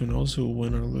cards. Who knows who will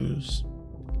win or lose?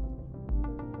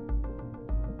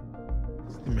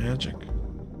 It's the magic.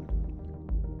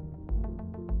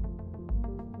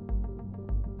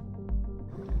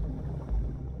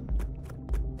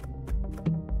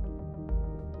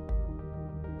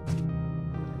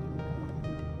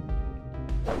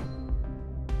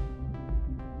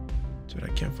 Dude, I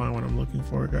can't find what I'm looking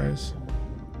for, guys.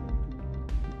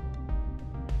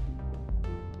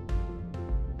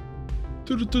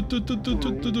 And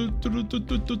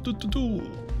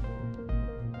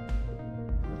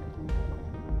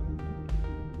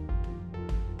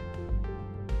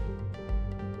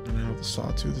I know the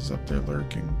sawtooth is up there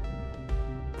lurking.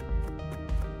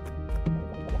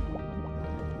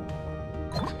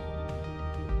 Oh,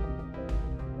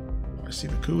 I see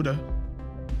the Cuda.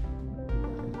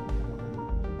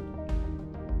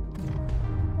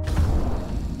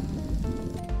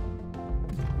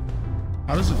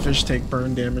 How does a fish take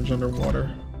burn damage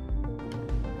underwater?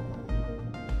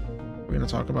 We're gonna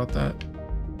talk about that.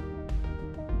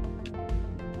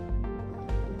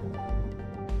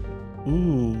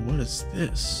 Ooh, what is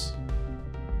this?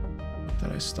 What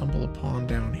did I stumble upon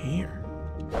down here?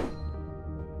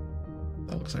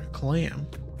 That looks like a clam.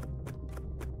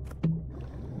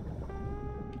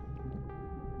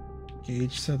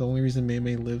 Gage said the only reason Mei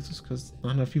Mei lives is because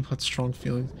not enough people had strong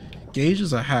feelings. Gage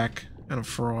is a hack and a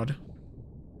fraud.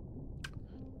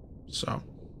 So,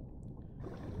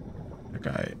 that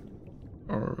guy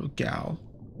or gal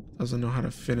doesn't know how to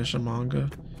finish a manga.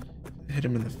 Hit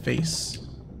him in the face.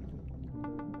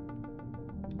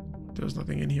 There's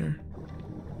nothing in here.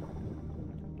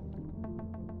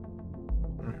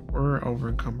 Alright, we're over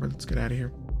encumbered. Let's get out of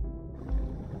here.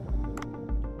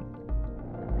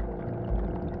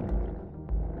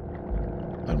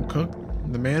 Let him cook.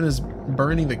 The man is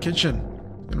burning the kitchen.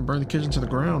 He's gonna burn the kitchen to the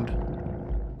ground.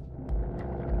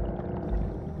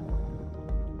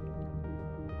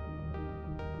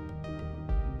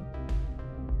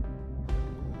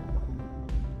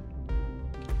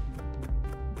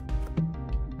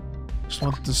 I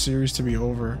want the series to be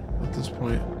over at this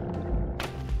point.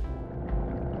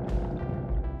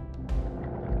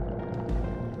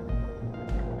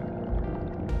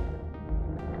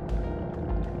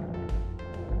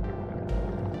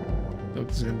 Look,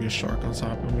 there's gonna be a shark on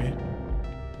top of me.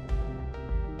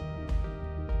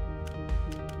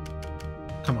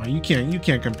 Come on, you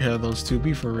can't compare those two.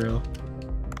 Be for real.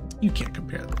 You can't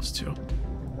compare those two.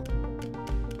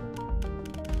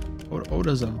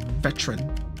 Oda's a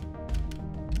veteran.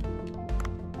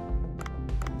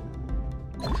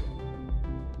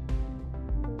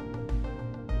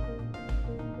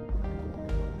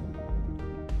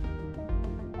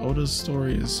 Oda's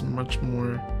story is much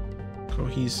more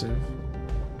cohesive.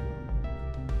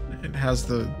 It has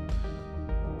the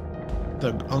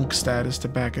unk status to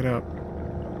back it up.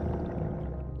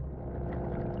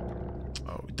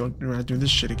 Oh, we're not doing this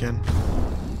shit again.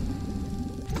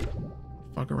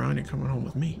 Fuck around, you're coming home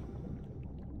with me.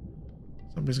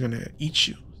 Somebody's gonna eat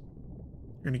you.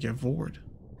 You're gonna get vored.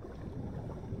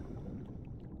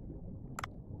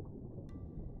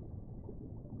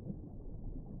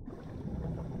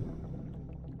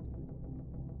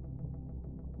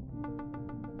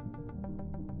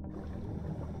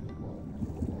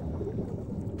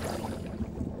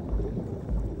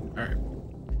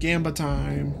 Gamba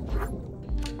time.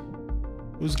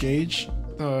 Who's Gage?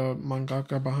 The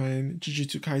mangaka behind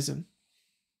Jujutsu Kaisen.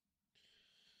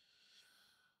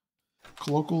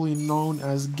 Colloquially known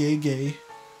as Gege.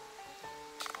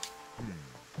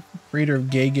 Creator of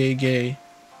Gege.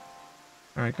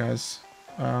 Alright guys.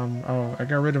 Oh, I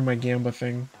got rid of my Gamba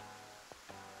thing.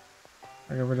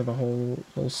 I got rid of the whole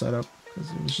setup because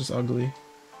it was just ugly.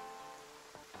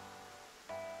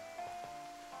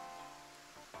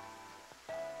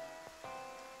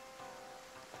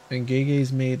 And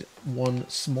Gege's made one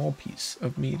small piece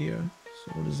of media.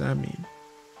 So what does that mean?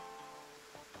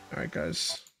 Alright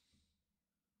guys.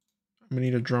 I'm gonna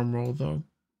need a drum roll though.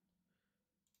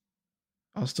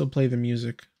 I'll still play the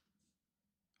music.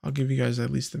 I'll give you guys at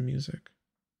least the music.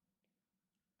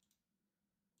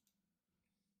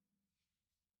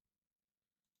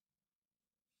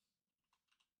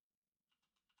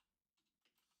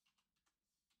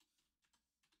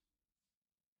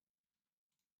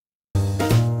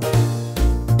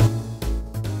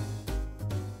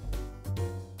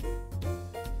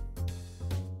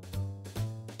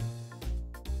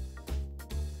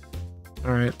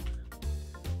 All right.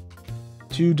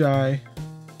 2 die.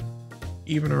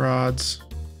 Even or odds.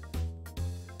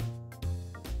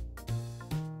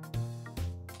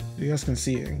 You guys can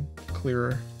see it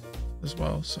clearer as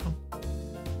well, so.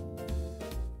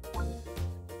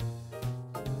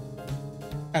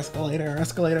 Escalator,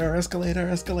 escalator, escalator,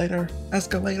 escalator,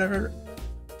 escalator.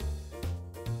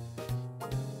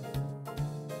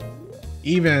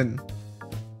 Even.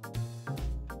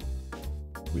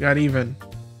 We got even.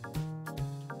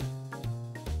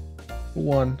 Who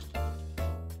won?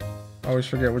 I always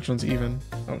forget which one's even.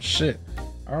 Oh shit.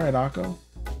 Alright, Akko.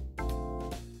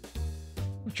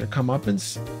 What's your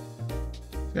comeuppance?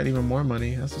 Got even more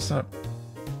money. That's what's up.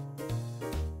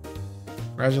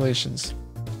 Congratulations.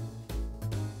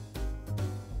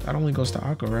 That only goes to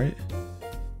Akko, right?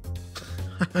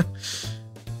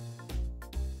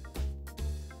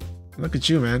 Look at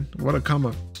you, man. What a come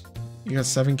up. You got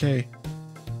 7K.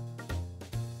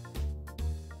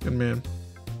 Good man.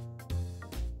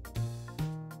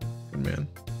 Good man.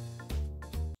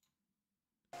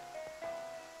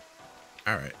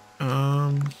 All right.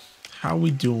 How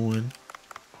we doing?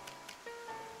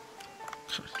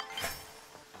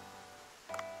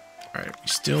 All right, we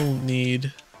still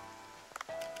need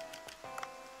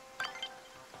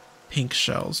pink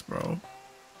shells, bro.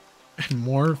 And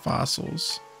more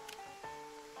fossils.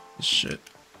 Shit.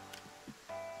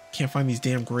 Can't find these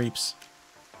damn grapes.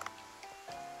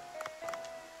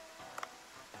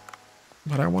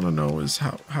 What I want to know is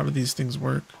how do these things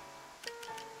work?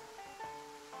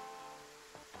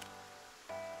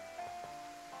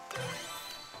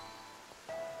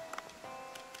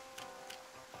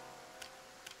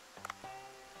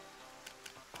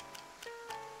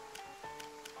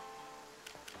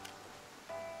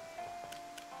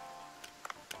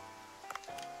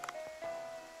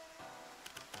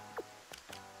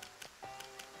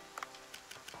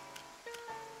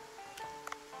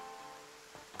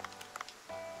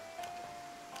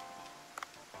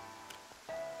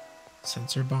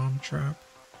 Sensor bomb trap.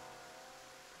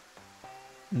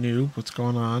 Noob, what's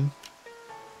going on?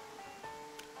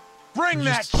 Bring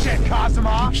that shit,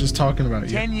 Kazuma! Just talking about you.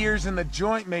 10 years in the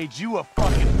joint made you a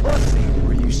fucking pussy.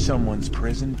 Were you someone's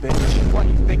prison, bitch? What,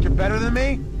 you think you're better than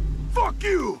me? Fuck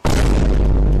you!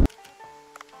 Oh,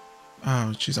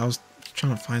 jeez, I was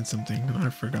trying to find something and I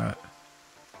forgot.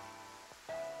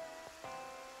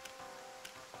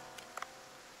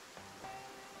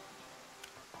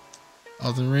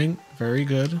 Elden Ring, very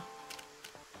good.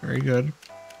 Very good.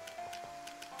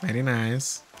 Very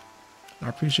nice. I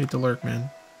appreciate the lurk,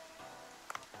 man.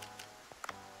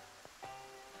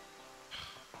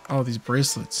 Oh, these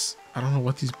bracelets. I don't know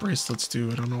what these bracelets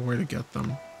do. I don't know where to get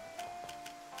them.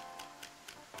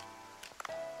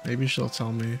 Maybe she'll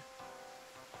tell me.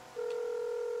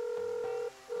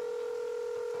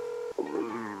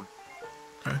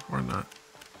 Okay, or not.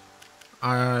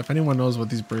 If anyone knows what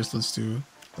these bracelets do,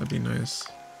 that'd be nice.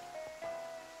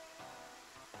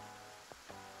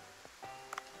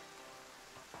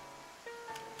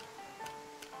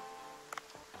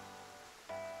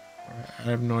 I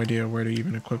have no idea where to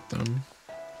even equip them.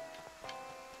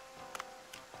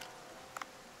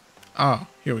 Oh,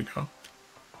 here we go.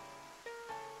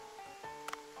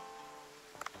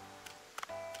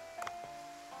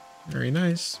 Very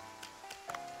nice.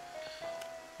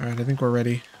 All right, I think we're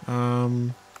ready.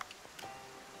 I'm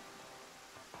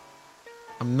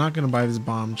not gonna buy this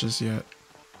bomb just yet,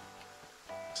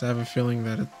 because I have a feeling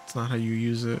that it's not how you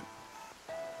use it.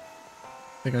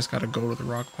 I think I just gotta go to the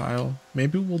rock pile.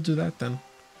 Maybe we'll do that then,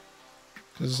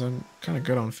 because I'm kind of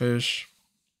good on fish.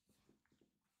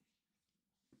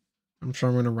 I'm sure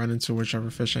I'm gonna run into whichever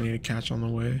fish I need to catch on the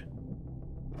way.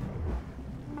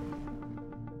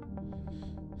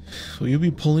 Will you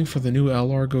be pulling for the new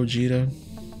LR Gogeta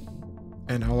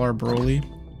and LR Broly?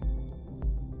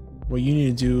 What you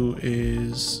need to do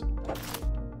is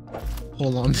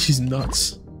pull on these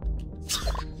nuts.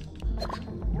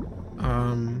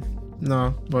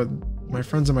 No, but my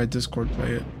friends in my Discord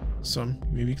play it, so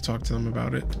maybe you can talk to them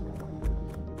about it.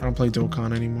 I don't play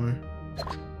Dokkan anymore.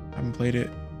 I haven't played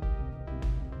it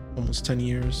almost 10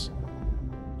 years.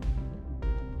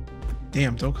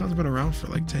 Damn, Dokkan's been around for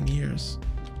like 10 years.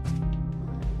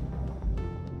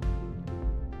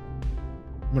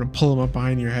 I'm gonna pull him up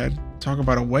behind your head. Talk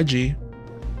about a wedgie.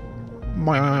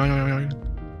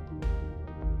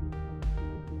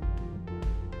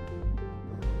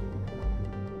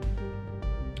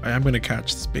 I am gonna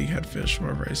catch this big head fish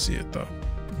wherever I see it though.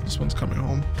 This one's coming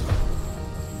home.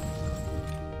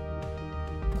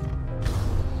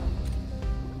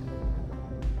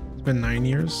 It's been 9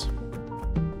 years.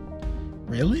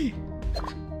 Really?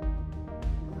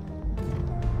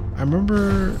 I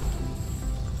remember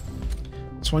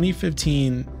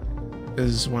 2015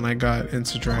 is when I got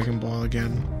into Dragon Ball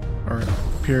again, or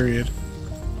period.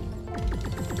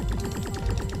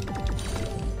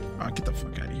 Oh, get the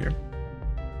fuck out of here.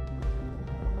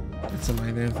 It's the 9th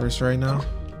anniversary right now.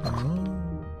 Oh.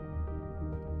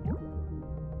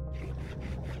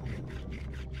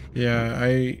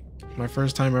 Yeah, my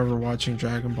first time ever watching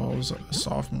Dragon Ball was a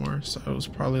sophomore, so it was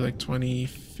probably like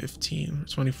 2015 or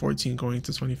 2014 going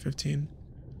to 2015.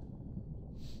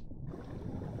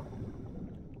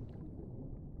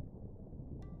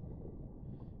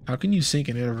 How can you sync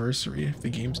an anniversary if the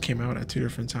games came out at 2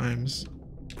 different times?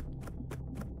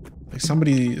 Like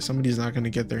somebody's not going to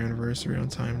get their anniversary on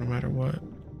time no matter what.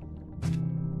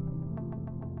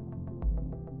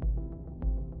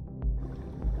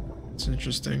 It's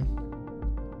interesting.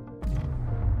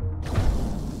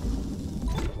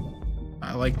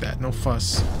 I like that. No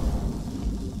fuss.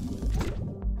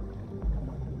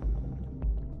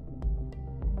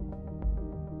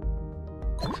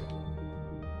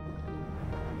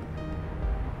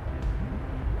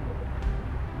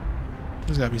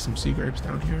 There's gotta be some sea grapes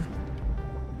down here.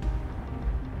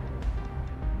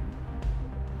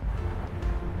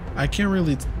 I can't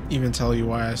really even tell you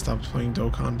why I stopped playing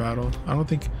Dokkan Battle. I don't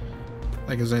think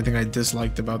like there's anything I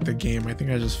disliked about the game. I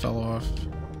think I just fell off.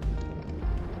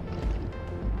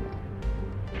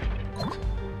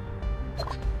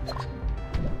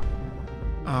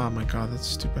 Oh my god, that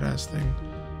stupid ass thing.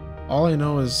 All I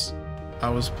know is I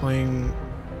was playing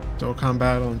Dokkan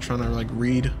Battle and trying to like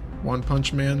read One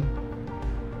Punch Man,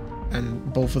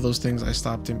 and both of those things I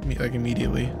stopped like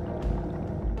immediately.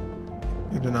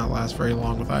 It did not last very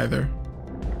long with either.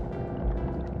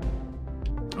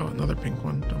 Oh, another pink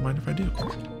one. Don't mind if I do.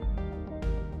 What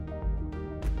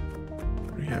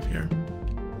do we have here?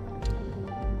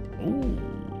 Ooh.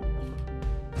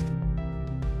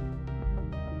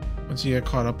 Once you get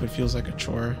caught up, it feels like a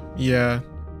chore. Yeah.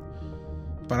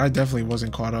 But I definitely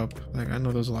wasn't caught up. Like, I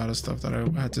know there's a lot of stuff that I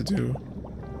had to do.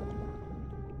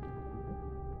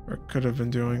 Or could have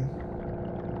been doing.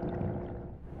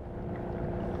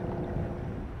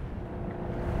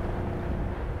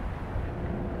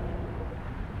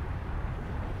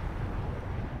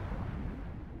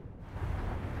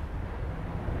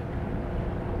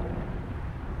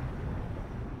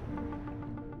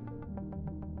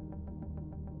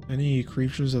 Any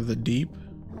creatures of the deep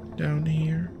down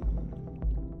here?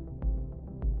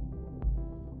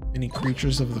 Any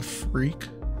creatures of the freak?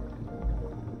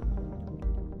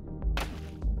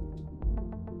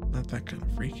 Not that kind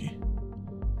of freaky.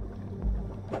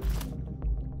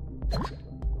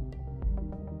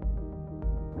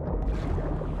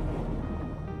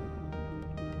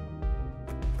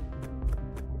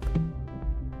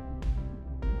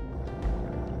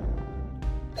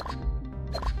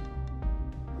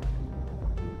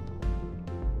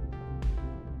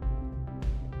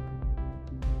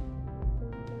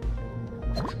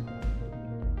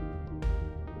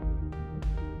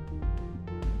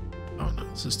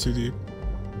 This is too deep.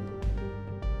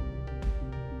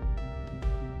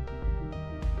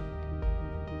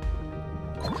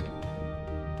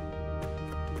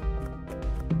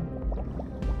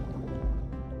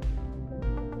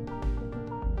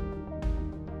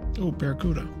 Oh,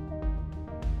 Barracuda.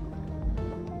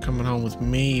 Coming home with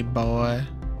me, boy.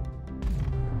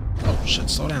 Oh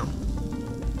shit, slow down.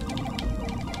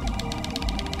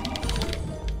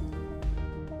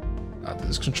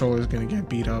 This controller is gonna get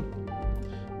beat up.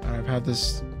 I've had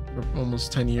this for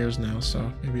almost 10 years now,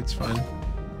 so maybe it's fine.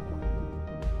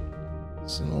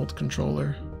 It's an old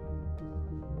controller.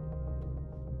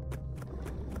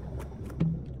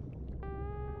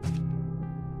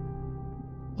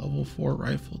 Level 4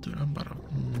 rifle, dude. I'm about to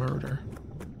murder.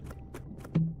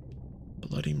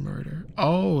 Bloody murder.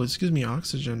 Oh, it gives me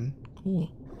oxygen.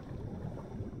 Cool.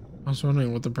 I was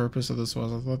wondering what the purpose of this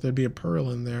was. I thought there'd be a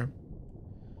pearl in there.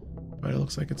 But it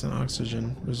looks like it's an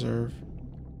oxygen reserve.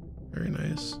 Very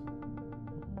nice.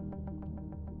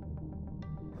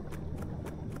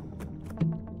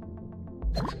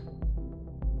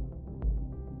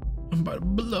 I'm about to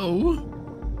blow.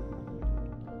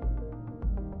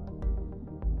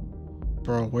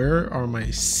 Bro, where are my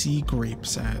sea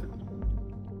grapes at?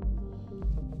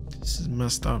 This is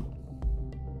messed up.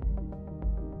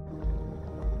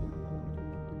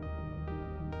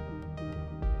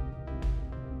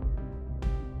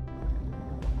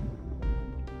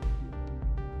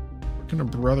 Can a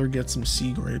brother get some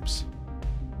sea grapes?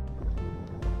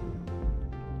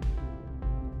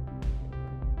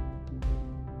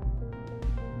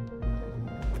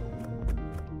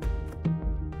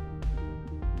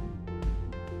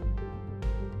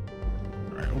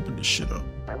 Alright, open this shit up.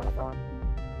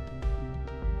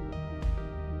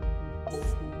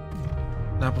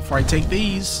 Not before I take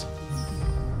these.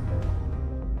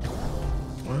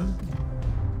 What?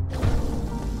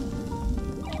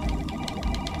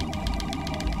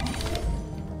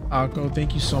 Akko,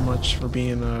 thank you so much for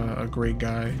being a great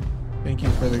guy. Thank you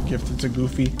for the gift to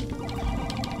Goofy.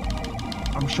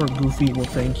 I'm sure Goofy will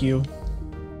thank you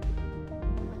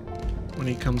when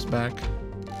he comes back.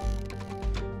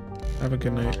 Have a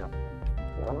good night.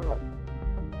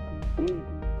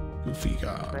 Goofy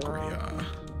got great.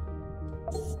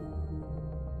 This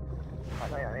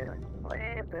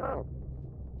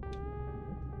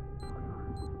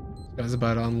guy's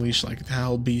about to unleash like the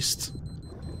hell beast.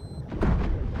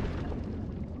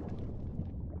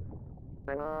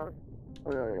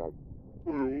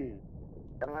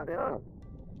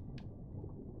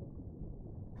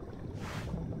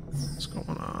 What's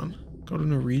going on? Go to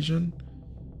new region?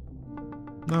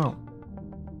 No.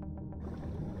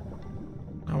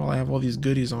 Not while I have all these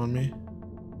goodies on me.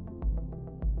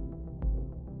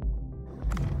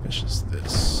 What fish is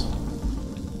this?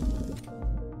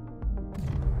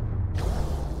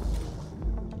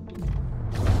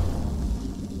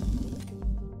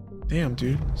 Damn,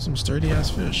 dude. Some sturdy ass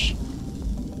fish.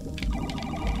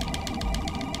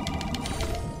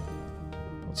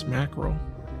 It's mackerel.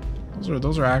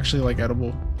 Those are actually like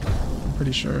edible. I'm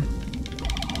pretty sure.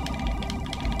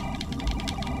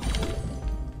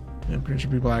 Yeah, I'm pretty sure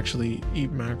people actually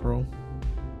eat mackerel.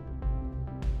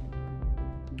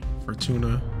 For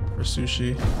tuna, for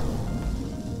sushi.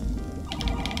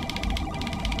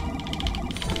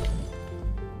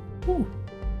 Whew.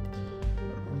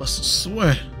 Bust a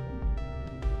sweat.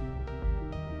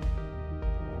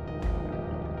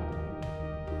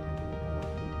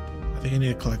 I think I need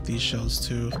to collect these shells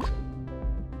too.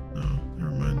 No, never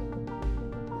mind.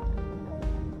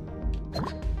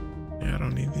 Yeah, I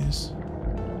don't need these.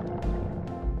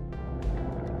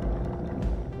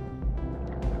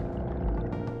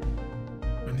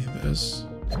 I need this.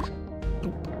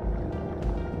 Nope.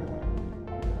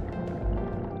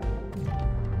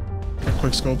 Yeah,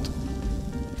 quick scoped.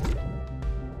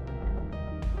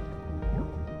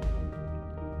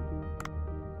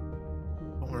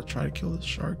 I want to try to kill this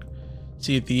shark.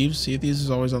 Sea of Thieves. Sea of Thieves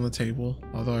is always on the table,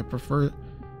 although I prefer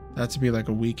that to be like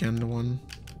a weekend one.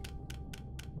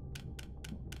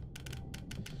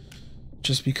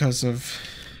 Just because of,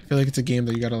 I feel like it's a game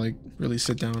that you gotta like really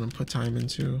sit down and put time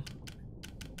into.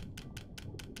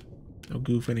 No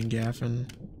goofing and gaffing.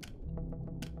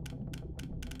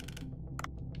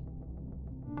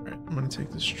 Alright, I'm gonna take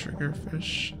this trigger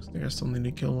fish. I think I still need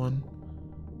to kill one.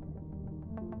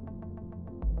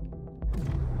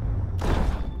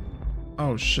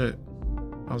 Oh shit.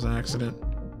 That was an accident.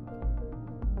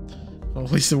 Well,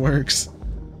 at least it works.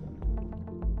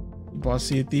 You bought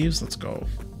Sea of Thieves? Let's go.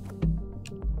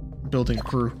 Building a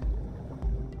crew.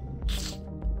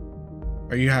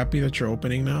 Are you happy that you're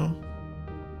opening now?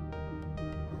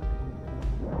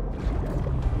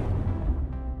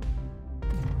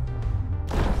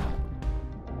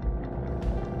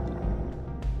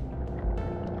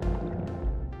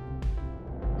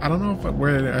 I don't know if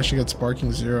where I should get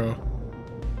Sparking Zero.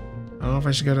 I don't know if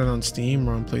I should get it on Steam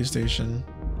or on PlayStation.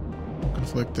 I'm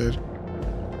conflicted.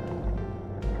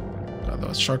 God,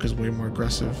 that shark is way more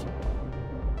aggressive.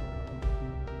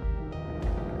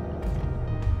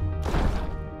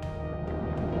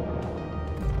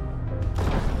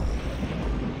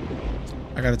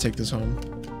 I gotta take this home.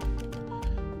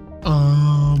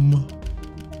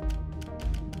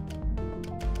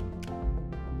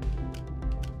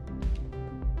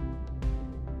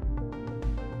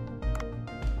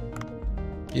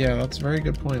 Yeah, that's a very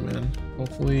good point, man.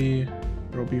 Hopefully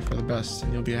it'll be for the best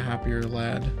and you'll be a happier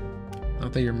lad.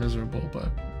 Not that you're miserable,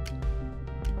 but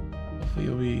hopefully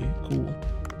you'll be cool.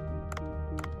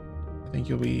 I think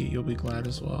you'll be glad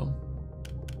as well.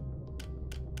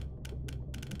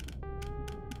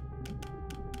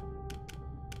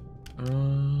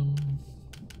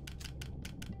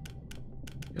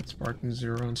 Get Sparking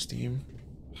Zero on Steam.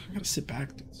 I gotta sit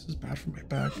back, dude. This is bad for my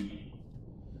back.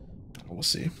 We'll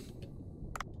see.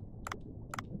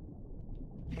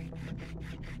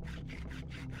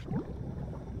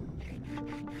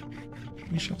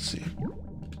 We shall see.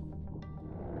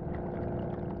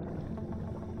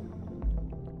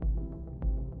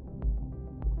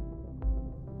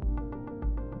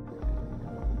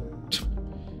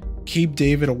 Keep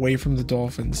David away from the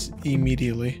dolphins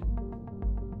immediately.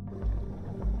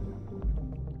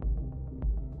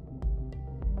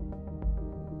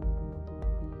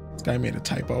 This guy made a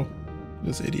typo.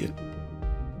 This idiot.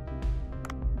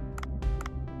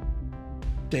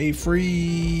 Day free.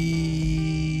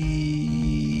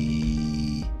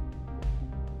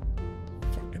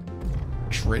 Fucking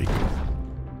Drake.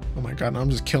 Oh my god, now I'm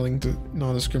just killing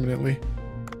non-discriminately.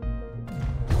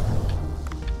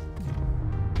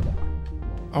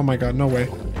 Oh my god, no way.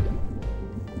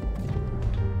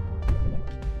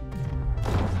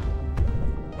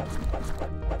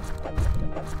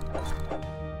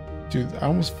 Dude, I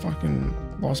almost fucking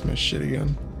lost my shit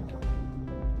again.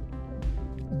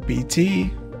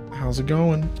 BT, how's it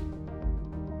going?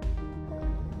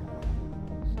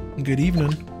 Good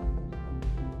evening.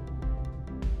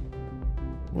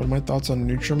 What are my thoughts on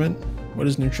Nutriment? What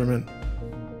is Nutriment?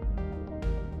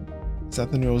 Is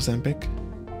that the new Ozempic?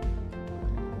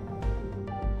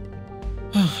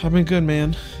 I've been good,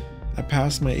 man. I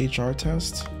passed my HR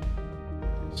test,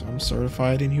 so I'm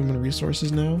certified in human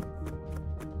resources now.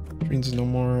 Which means no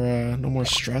more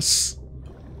stress.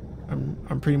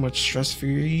 I'm pretty much stress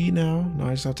free now. Now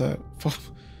I just have to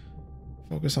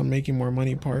focus on making more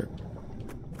money part.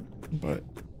 But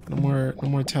no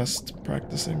more test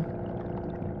practicing.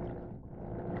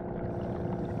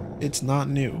 It's not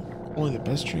new. Only the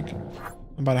best drink.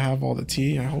 I'm about to have all the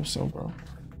tea. I hope so, bro.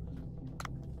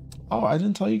 Oh, I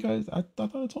didn't tell you guys. I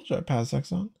thought I told you I passed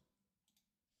Exxon.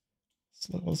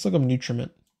 Let's look up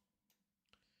Nutriment.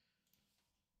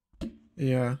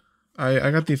 Yeah,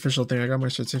 I got the official thing. I got my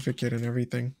certificate and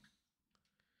everything.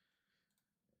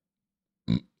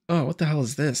 Oh, what the hell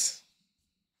is this?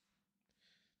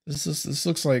 This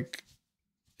looks like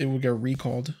it will get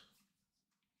recalled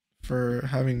for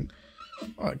having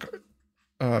like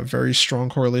a very strong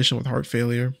correlation with heart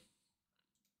failure.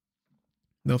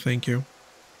 No, thank you.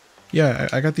 Yeah,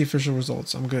 I got the official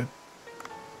results. I'm good.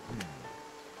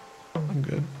 I'm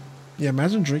good. Yeah,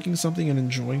 imagine drinking something and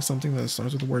enjoying something that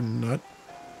starts with the word nut.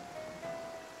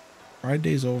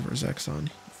 Friday's over, Zexon.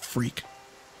 Freak.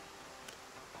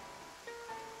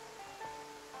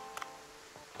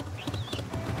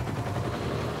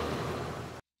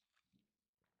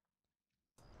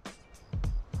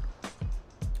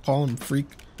 Call him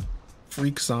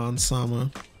Freakson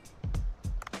Sama.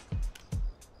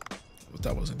 But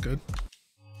that wasn't good.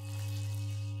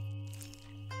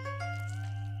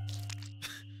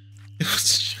 It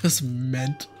was just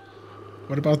meant.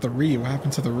 What about the re? What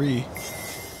happened to the re?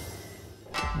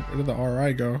 Where did the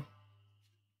RI go?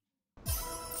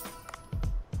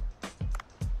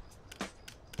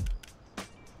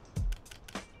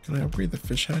 Can I upgrade the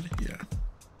fish head? Yeah.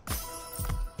 I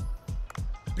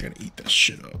gotta eat that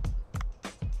shit up.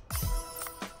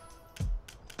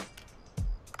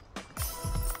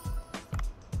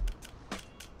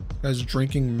 Guys,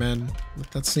 drinking men.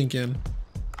 Let that sink in.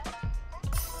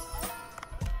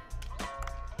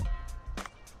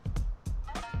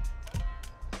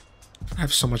 I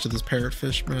have so much of this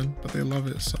parrotfish, man, but they love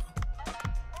it, so.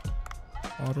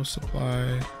 Auto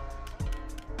supply.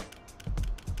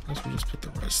 I guess we'll just put the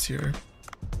rest here.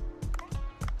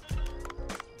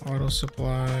 Auto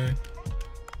supply.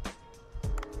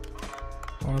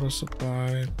 Auto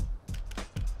supply.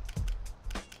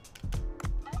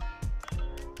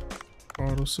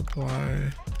 Auto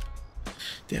supply.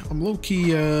 Damn, I'm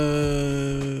low-key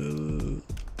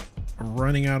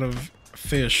running out of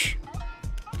fish.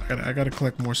 I gotta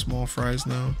collect more small fries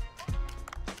now.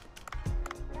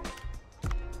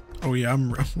 Oh yeah,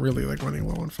 I'm really like running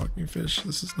low on fucking fish.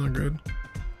 This is not good.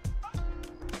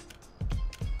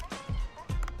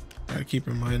 Gotta keep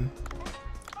in mind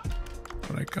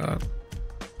what I got.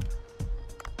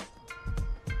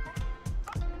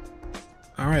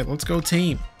 All right, let's go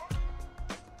team.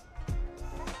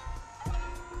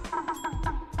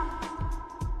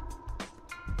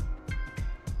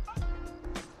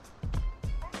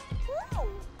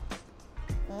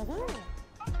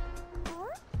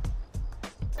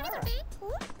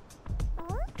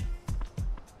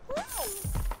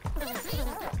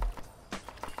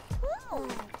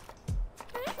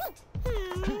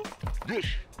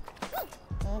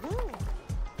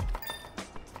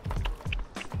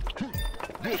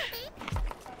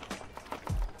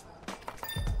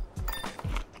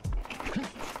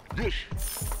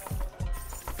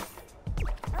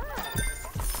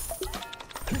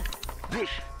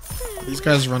 These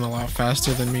guys run a lot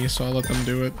faster than me, so I'll let them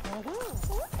do it.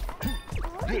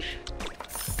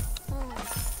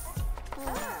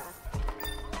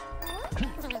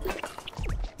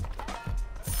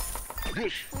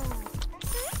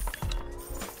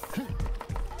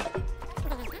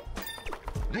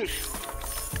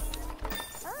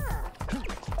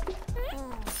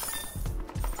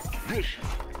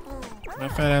 My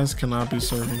fat ass cannot be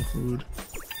serving food.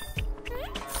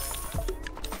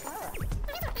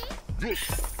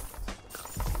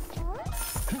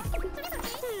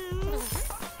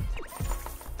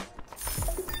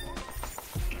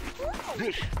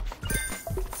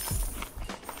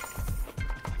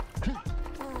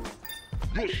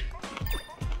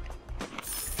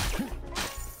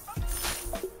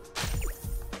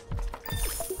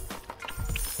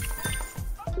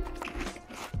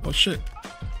 Oh shit.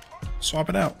 Swap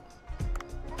it out.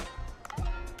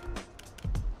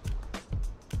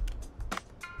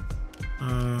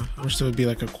 I wish there would be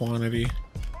like a quantity.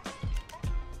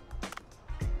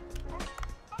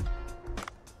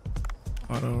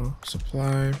 Auto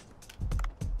supply.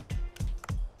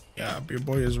 Yeah, your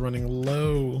boy is running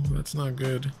low. That's not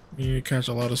good. You need to catch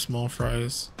a lot of small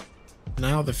fries.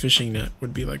 Now the fishing net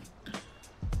would be like,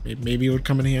 maybe it would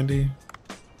come in handy.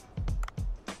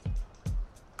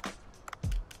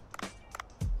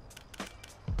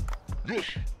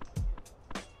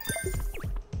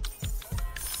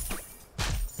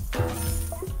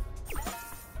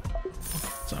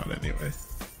 It's out anyway.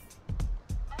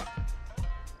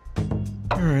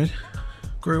 Alright.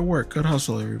 Great work. Good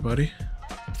hustle, everybody.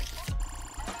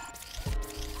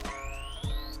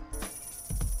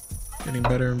 Getting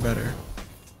better and better.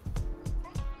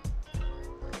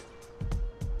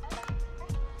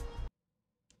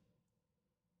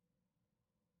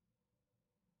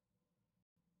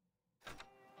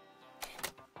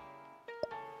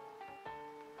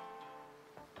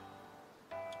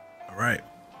 All right.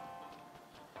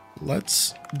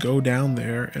 Let's go down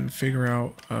there and figure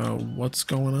out what's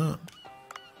going on.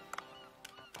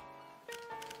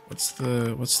 What's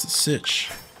the sitch?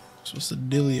 So what's the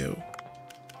dealio?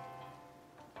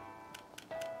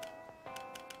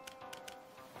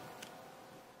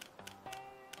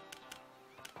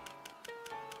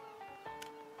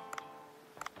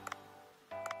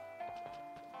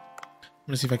 I'm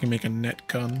gonna see if I can make a net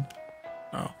gun.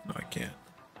 Oh, no, I can't.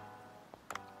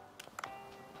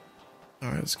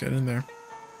 Alright, let's get in there.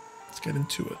 Let's get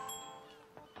into it.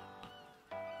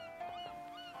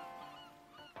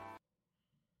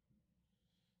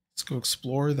 Let's go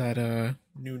explore that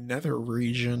new nether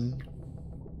region.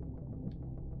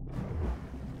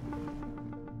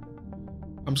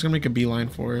 I'm just gonna make a beeline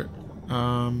for it.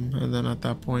 And then at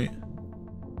that point,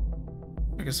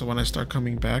 I guess when I start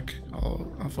coming back,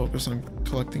 I'll focus on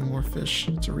collecting more fish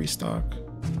to restock.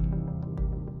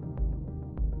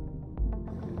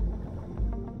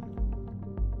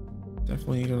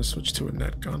 Definitely gonna switch to a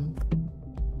net gun,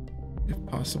 if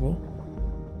possible.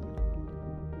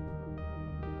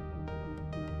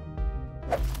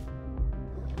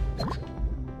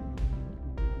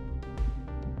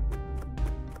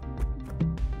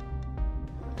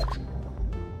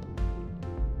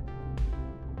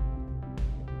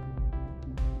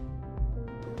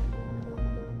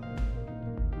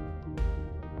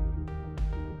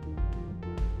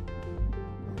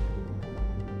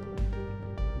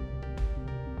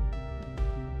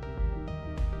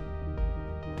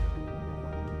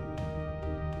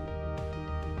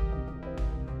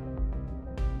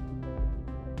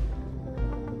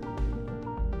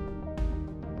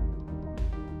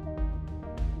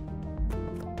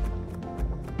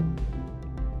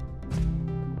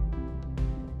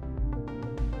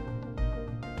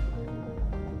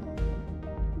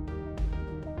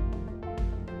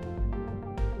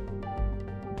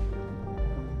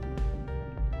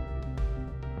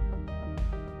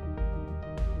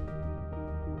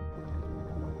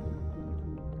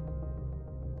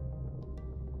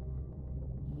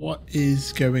 What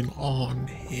is going on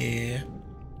here?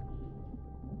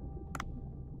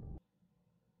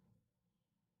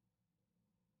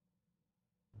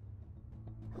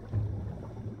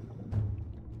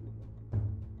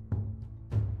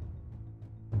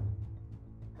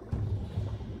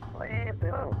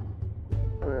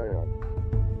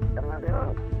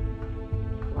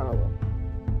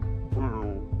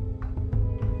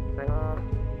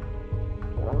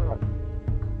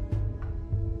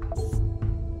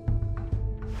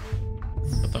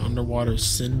 The underwater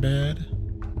Sinbad.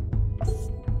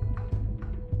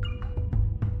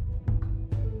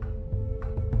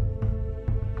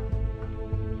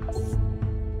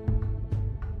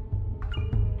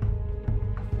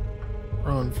 We're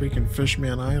on freaking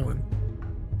Fishman Island.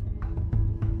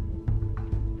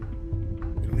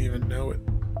 You don't even know it.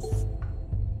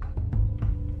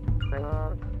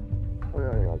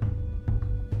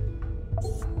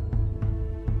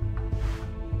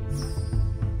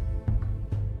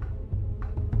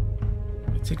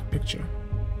 Take a picture.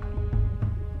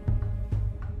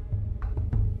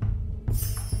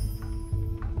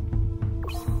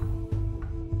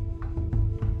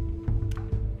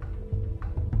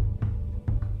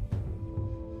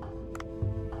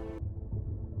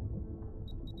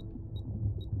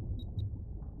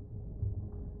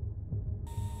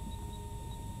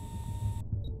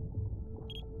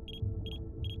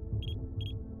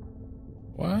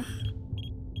 What?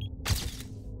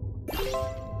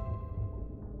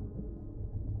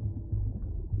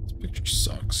 This picture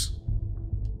sucks.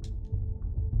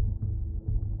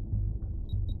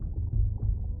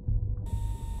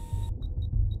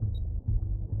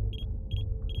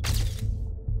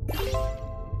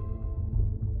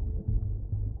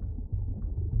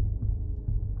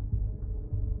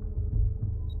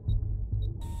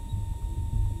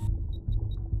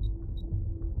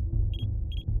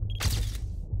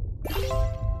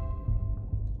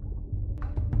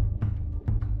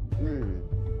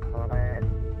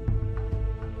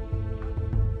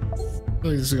 I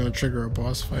feel like this is gonna trigger a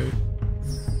boss fight.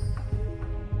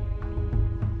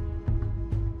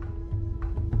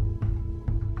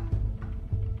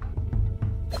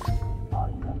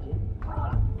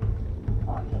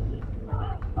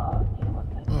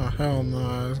 Oh hell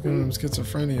no, it's gonna be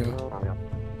schizophrenia.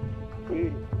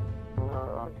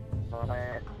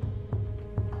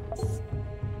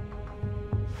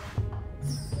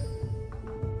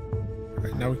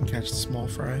 Alright, now we can catch the small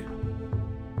fry.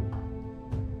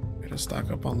 Gotta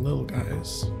stock up on little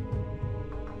guys.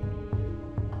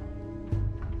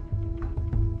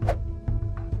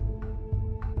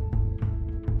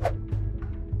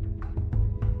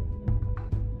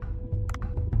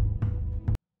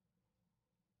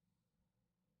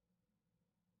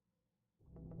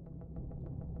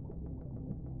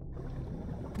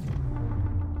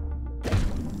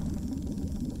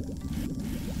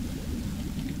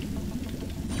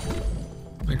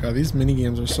 My god, these mini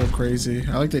games are so crazy.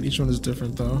 I like that each one is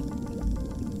different though.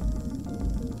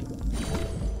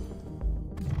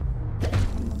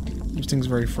 Everything's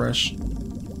very fresh.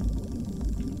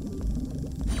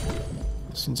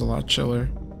 This one's a lot chiller.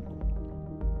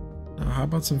 Now, how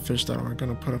about some fish that aren't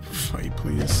gonna put up a fight,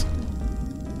 please?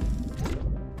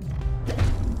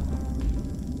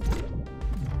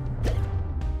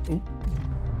 Oop.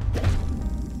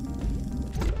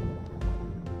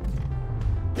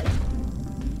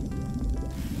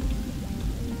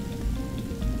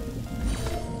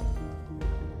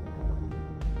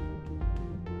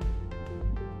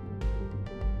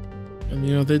 And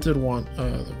you know, they did want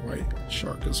the white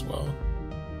shark as well.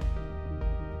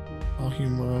 I'll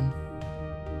humor them.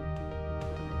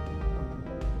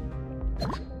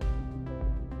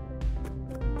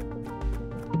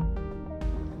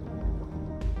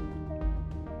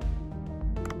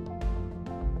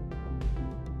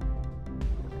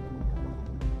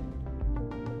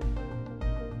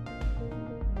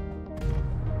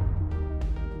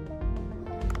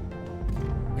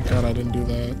 Thank God I didn't do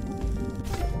that.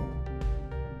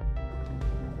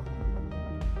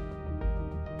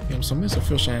 Damn, some of these are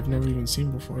fish I have never even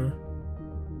seen before.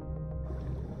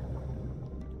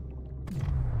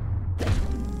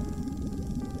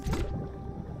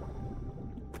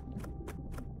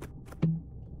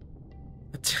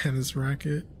 A tennis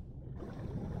racket.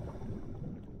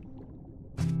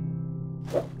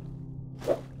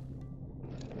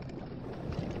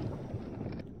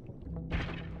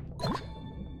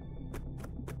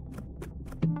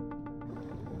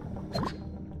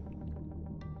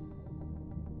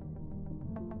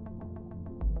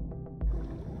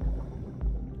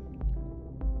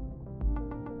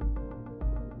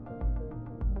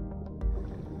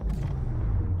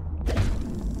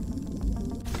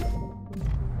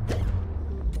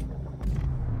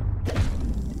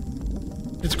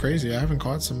 It's crazy, I haven't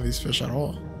caught some of these fish at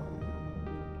all.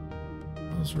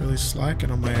 I was really slacking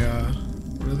on my,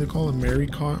 what do they call it?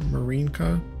 Marine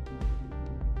cut?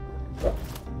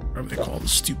 Whatever they call the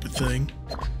stupid thing.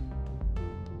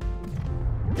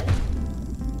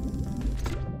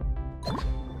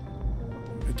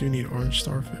 I do need orange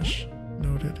starfish,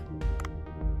 noted.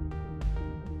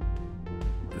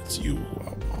 But it's you who I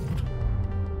want.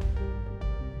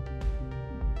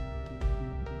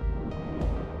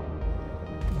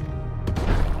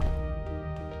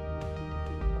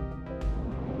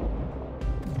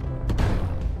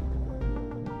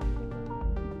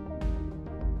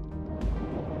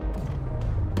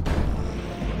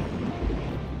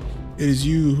 It is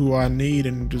you who I need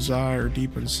and desire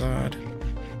deep inside.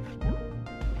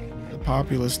 The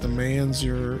populace demands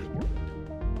your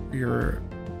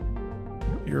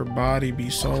body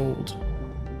be sold.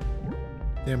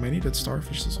 Damn, I needed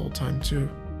starfish this whole time too.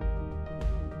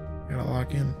 Gotta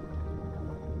lock in.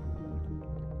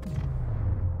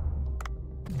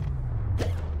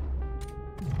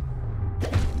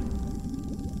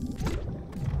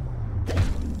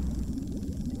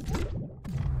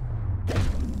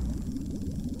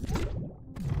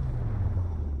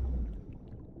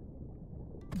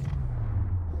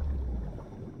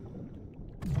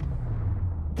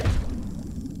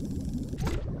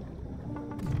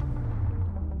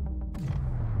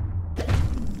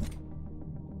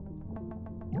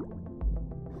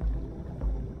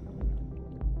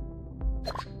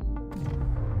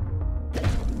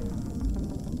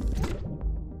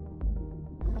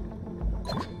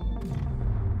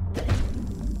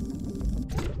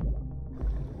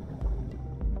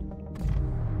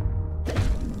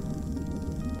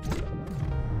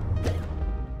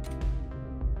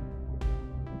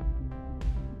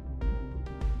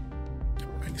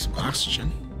 some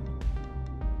oxygen.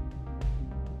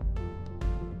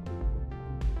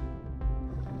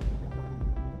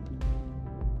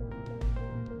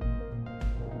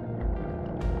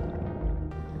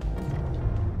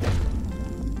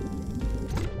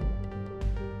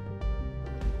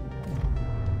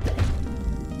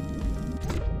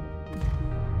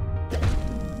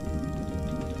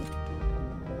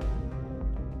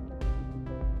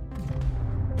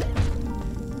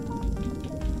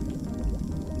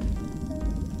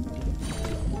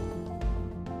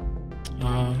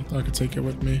 I could take it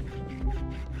with me.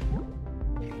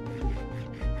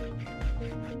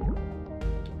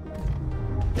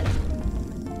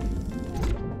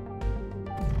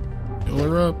 Fill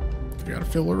her up. We gotta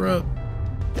fill her up.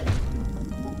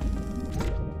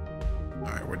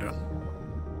 Alright, we're done.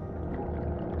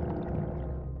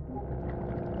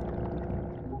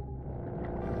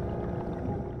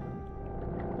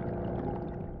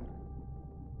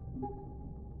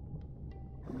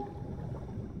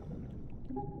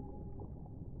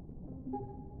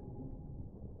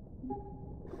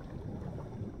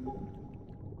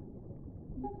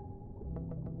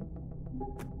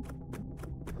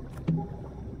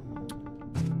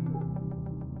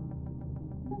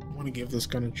 I want to give this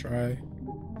gun a try.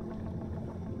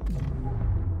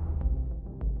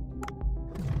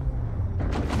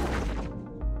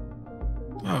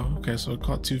 Oh, okay, so it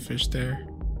caught 2 fish there.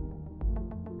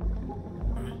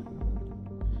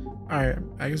 Alright,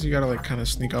 I guess you gotta like kind of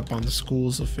sneak up on the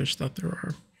schools of fish that there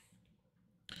are.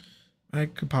 I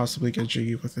could possibly get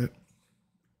jiggy with it.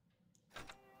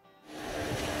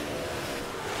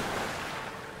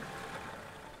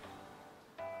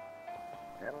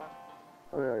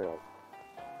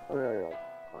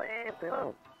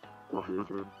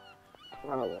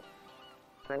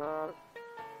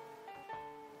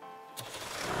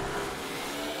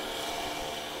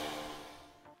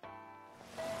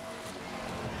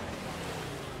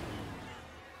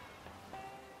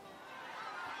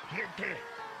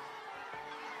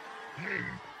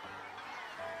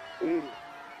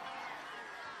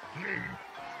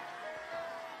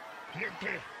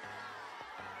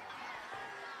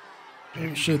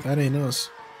 Oh shit, that ain't us.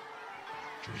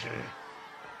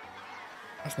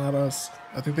 That's not us.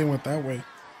 I think they went that way.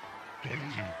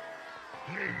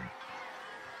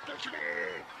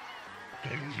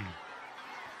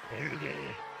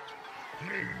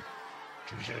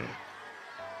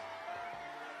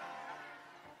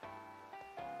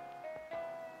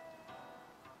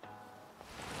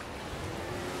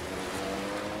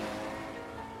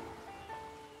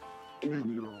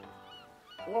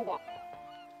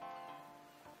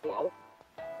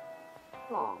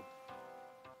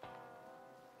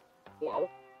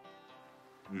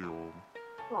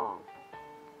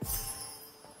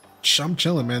 I'm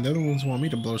chilling, man. They're the ones who want me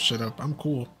to blow shit up. I'm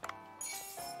cool.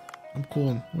 I'm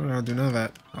cool. We're not gonna do none of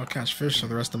that. I'll catch fish for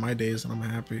the rest of my days and I'm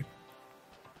happy.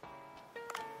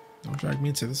 Don't drag me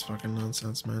into this fucking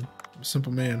nonsense, man. I'm a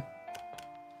simple man.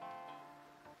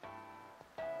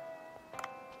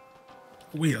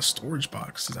 Wait, a storage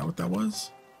box. Is that what that was?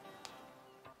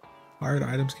 Fired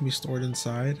items can be stored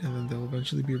inside and then they'll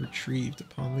eventually be retrieved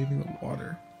upon leaving the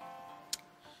water.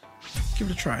 Give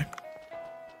it a try.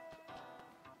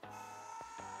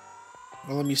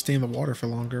 Well, let me stay in the water for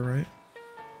longer, right?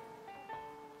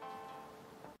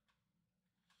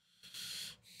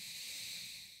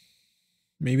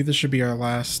 Maybe this should be our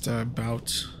last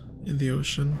bout in the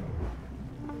ocean.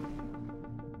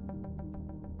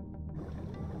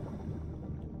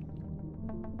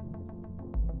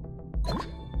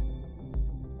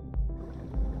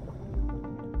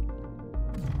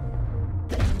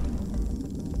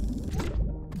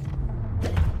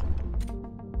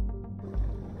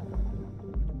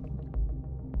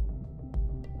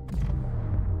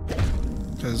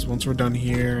 Because once we're done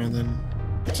here and then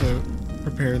to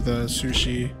prepare the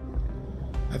sushi,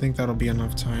 I think that'll be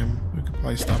enough time. We could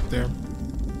probably stop there.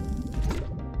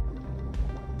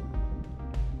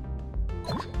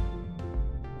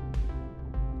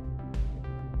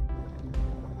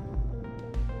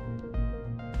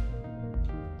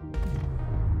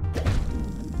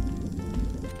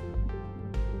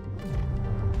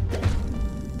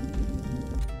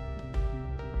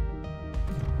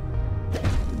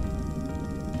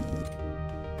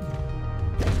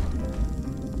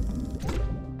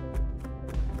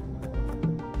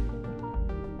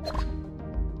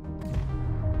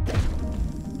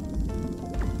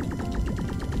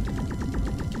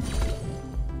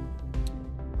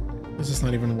 This is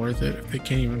not even worth it. If they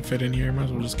can't even fit in here, might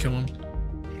as well just kill them.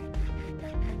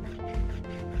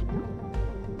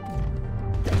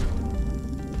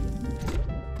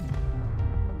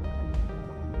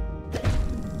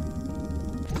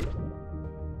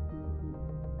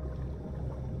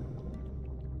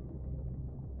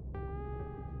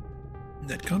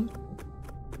 Netcon?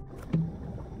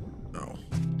 No.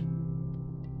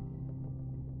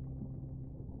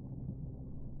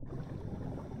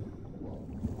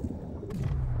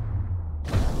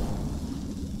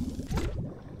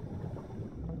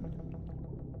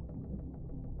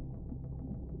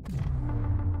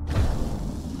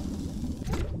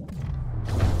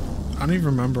 I don't even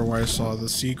remember why I saw the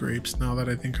sea grapes now that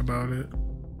I think about it.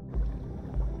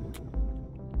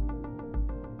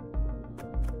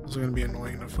 Those are gonna be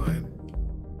annoying to find.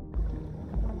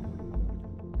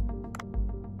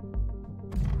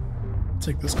 I'll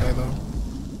take this guy though.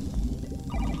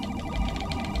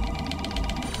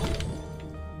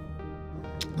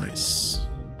 Nice.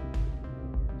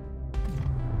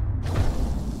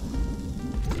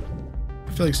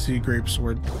 I feel like sea grapes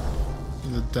were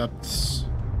in the depths.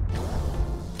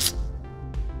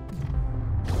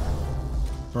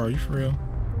 Bro, are you for real?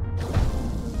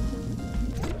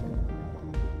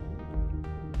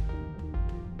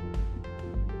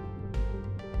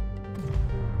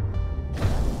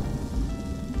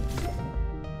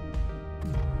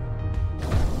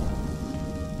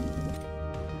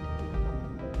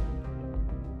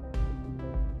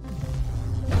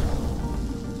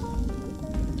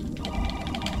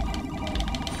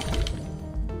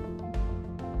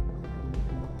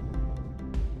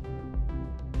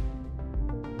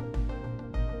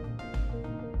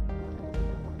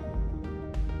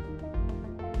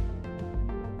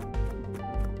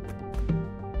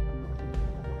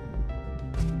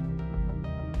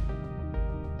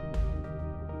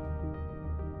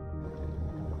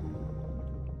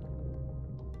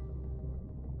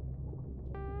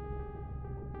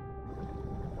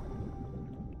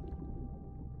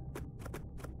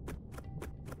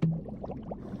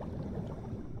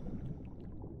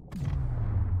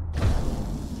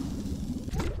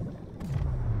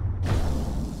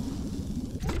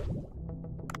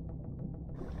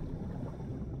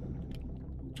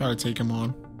 Try to take him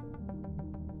on.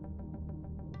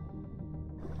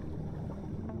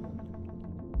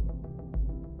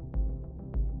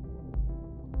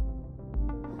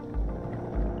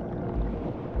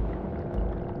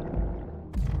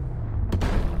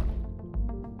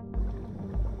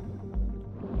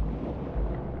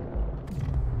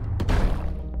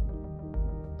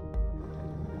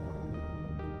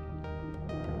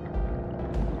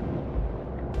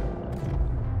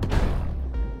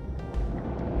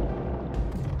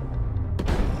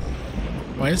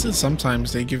 Why is it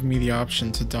sometimes they give me the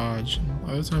option to dodge, and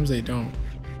other times they don't?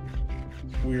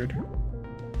 Weird.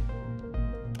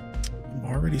 I'm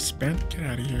already spent. Get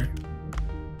out of here.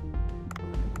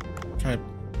 Try to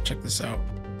check this out.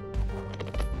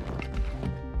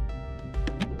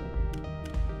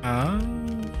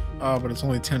 Oh, but it's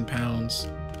only 10 pounds.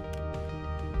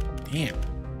 Damn.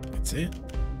 That's it.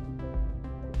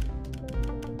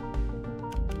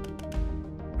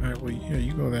 Alright, well, yeah,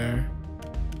 you go there.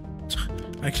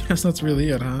 I guess that's really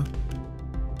it, huh?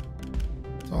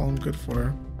 That's all I'm good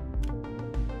for.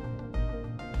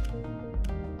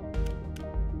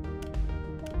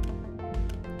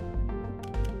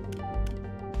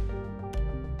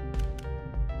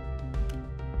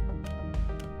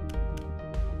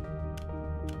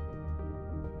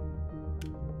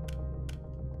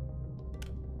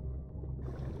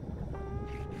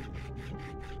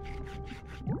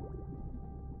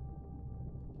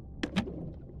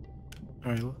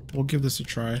 Alright, we'll give this a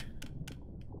try.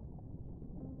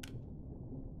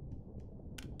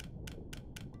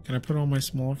 Can I put all my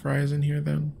small fries in here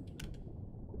then?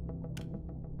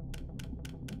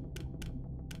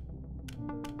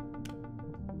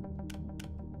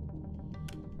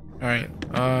 Alright,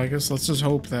 I guess let's just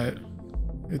hope that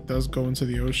it does go into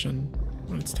the ocean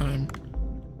when it's time.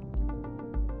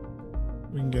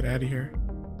 We can get out of here.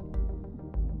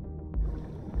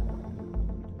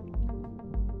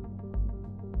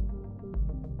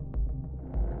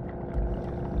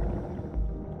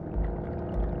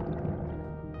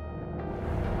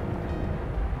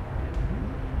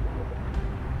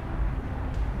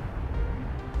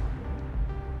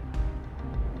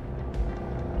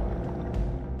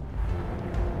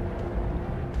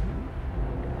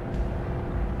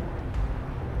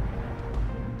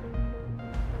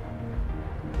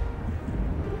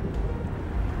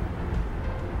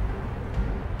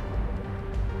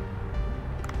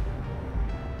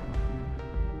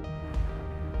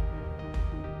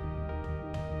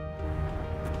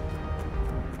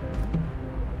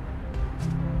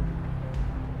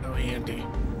 Handy.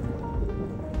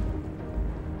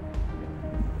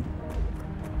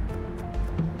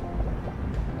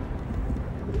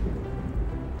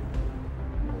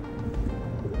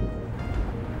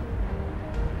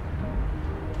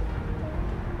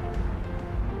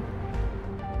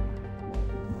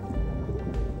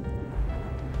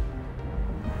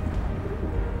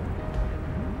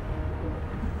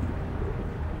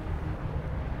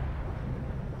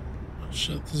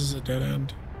 Shit, this is a dead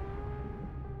end.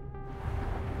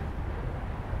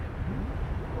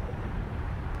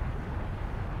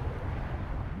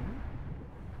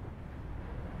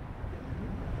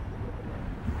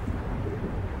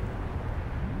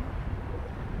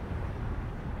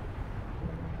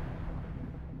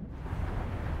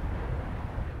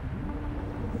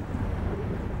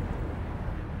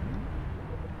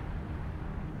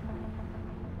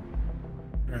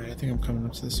 Alright, I think I'm coming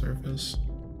up to the surface.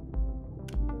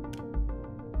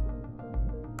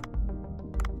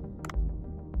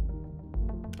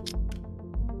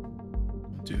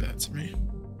 Don't do that to me.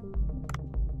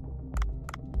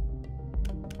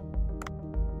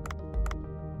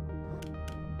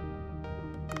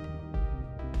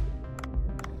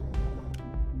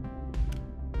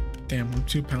 Damn, I'm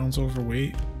 2 pounds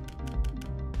overweight.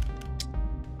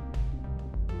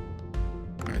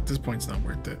 Alright, at this point it's not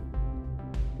worth it.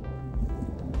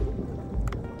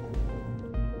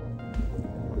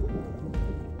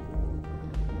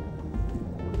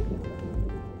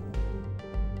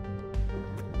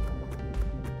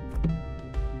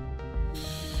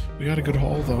 We got a good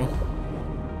haul though.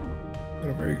 Got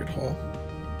a very good haul.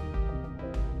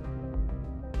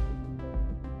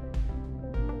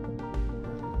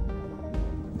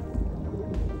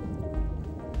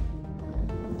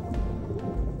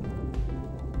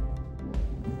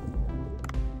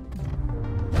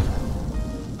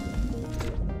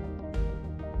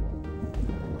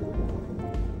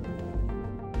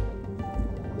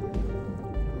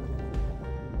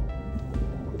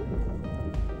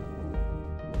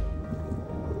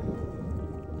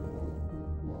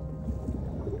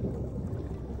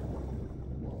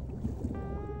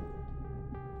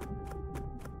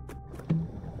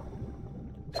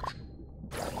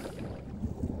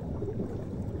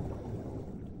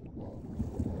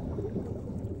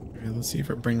 Let's see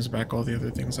if it brings back all the other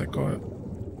things I caught.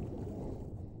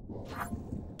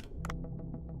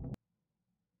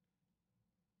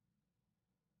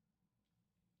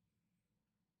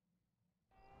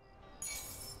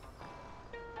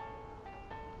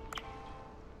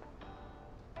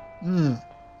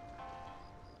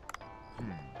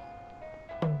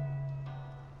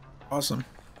 Awesome.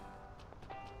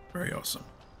 Very awesome.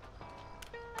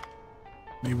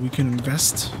 Maybe we can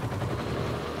invest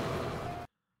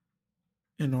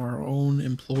in our own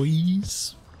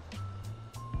employees.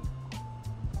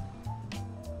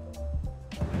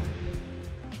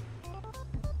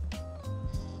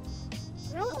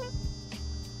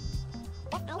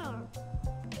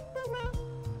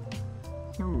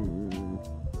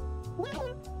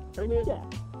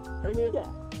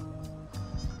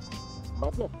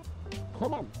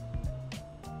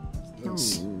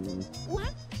 Yes.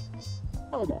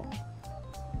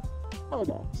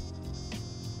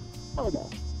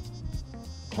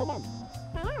 Come on.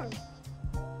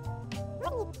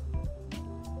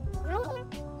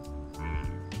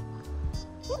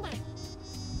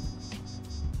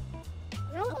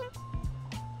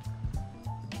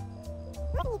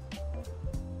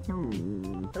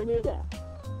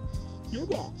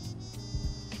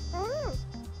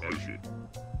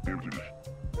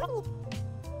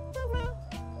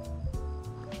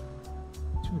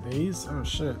 Two days? Oh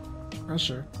shit.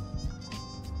 Pressure.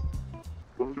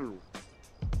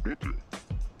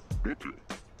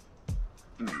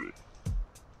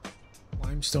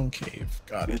 Limestone cave.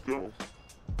 Got it.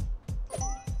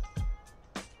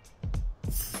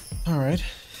 Alright.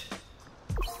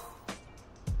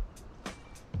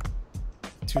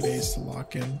 2 days to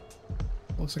lock in.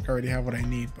 Looks like I already have what I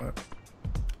need, but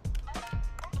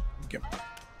yep.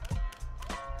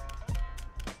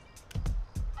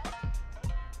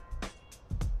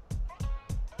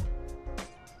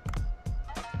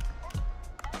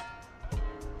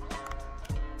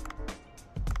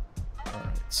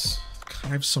 Alright. I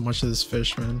have so much of this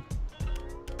fish, man.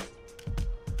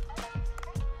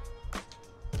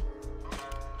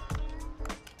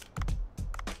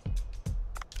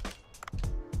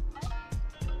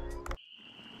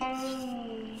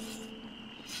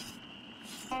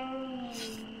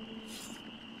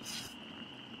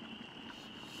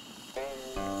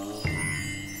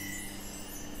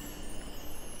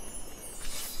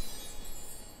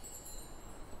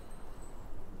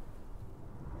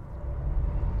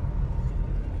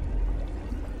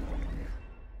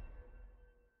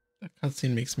 That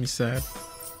cutscene makes me sad.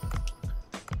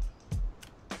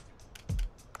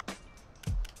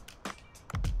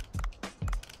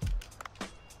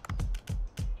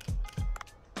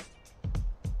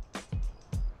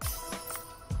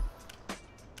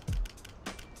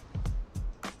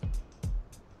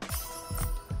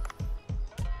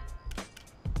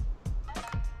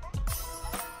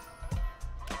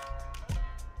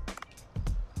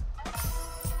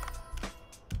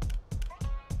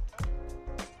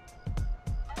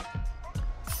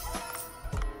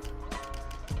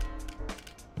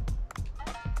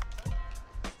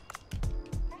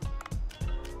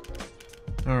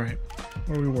 All right,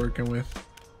 what are we working with?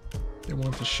 They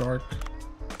want the shark.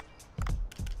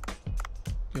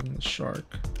 Give him the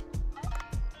shark.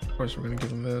 Of course, we're gonna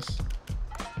give him this.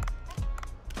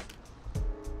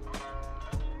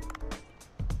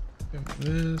 Give him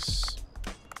this.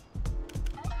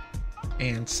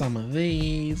 And some of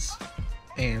these.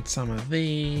 And some of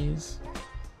these.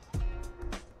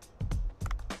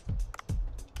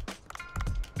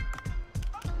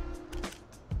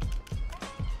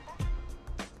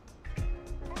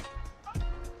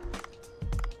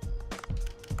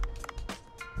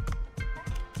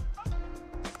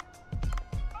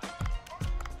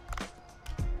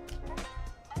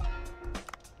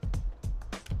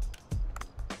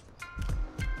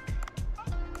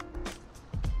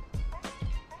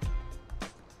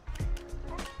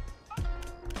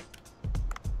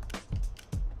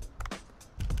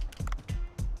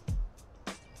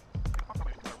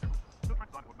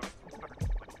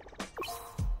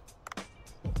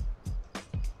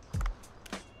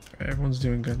 Everyone's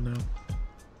doing good now.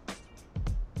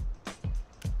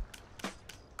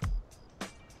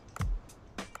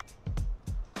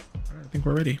 Alright, I think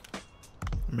we're ready.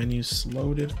 Menu's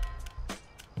loaded.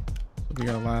 So we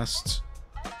got our last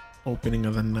opening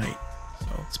of the night. So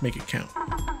let's make it count.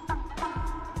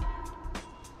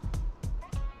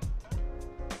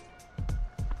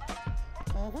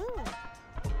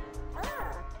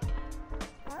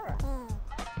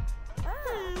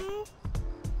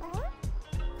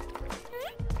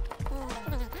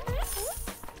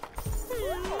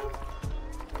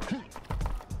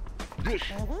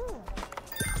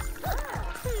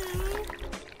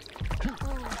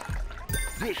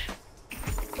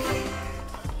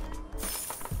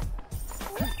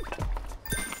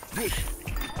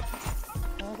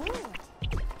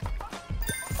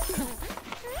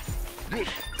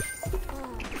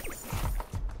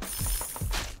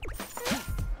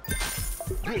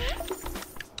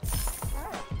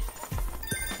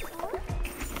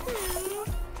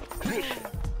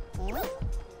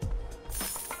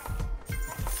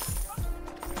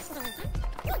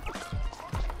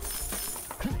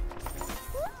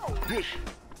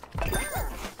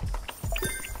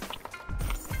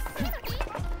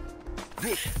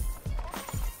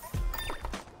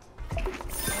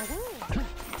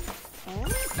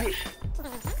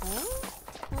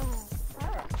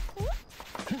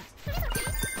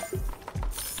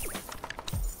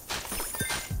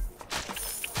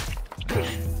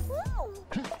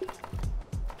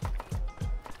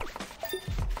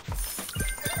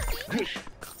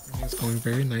 It's going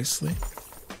very nicely.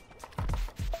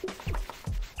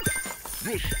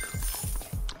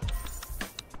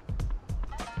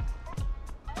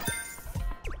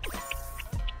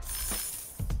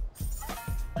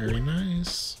 Very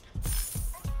nice.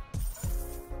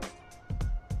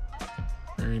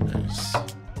 Very nice.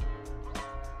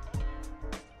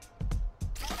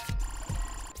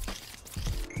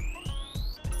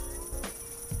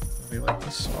 They like the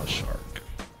saw shark.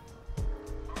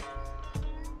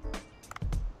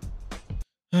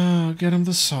 Oh, get him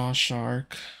the saw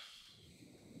shark.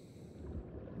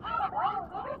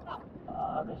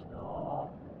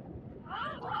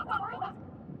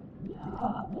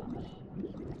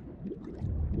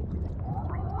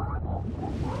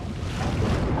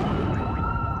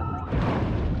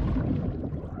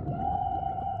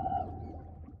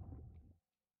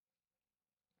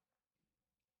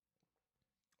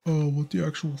 Oh, what the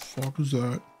actual fuck is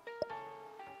that?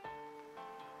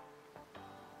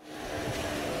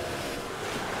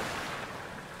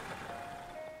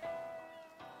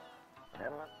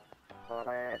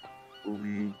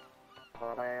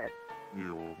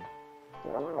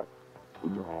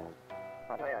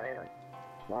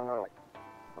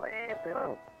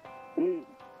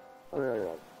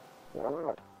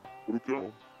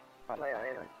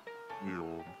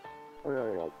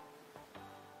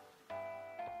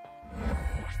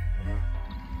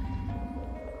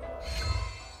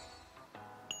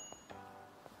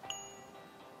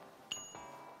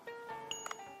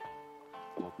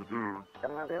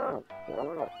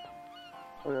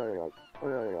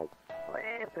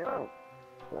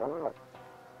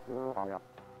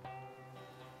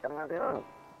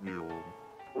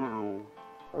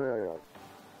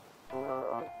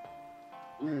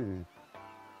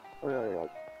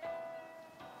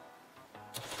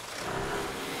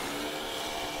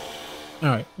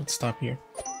 Alright, let's stop here.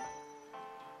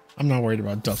 I'm not worried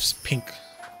about Duff's pink.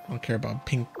 I don't care about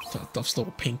pink. Duff's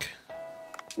little pink.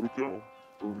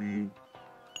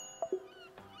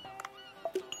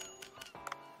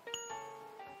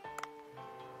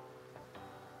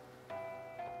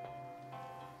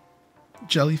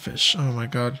 Jellyfish. Oh my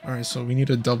god. Alright, so we need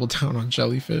to double down on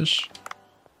jellyfish.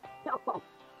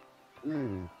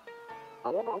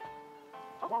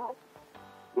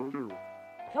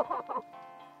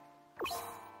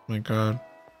 My god.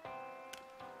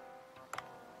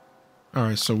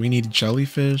 Alright, so we need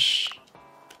jellyfish.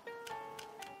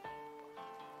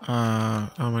 Oh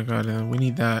my god, we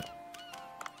need that.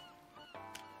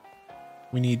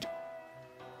 We need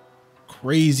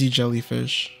crazy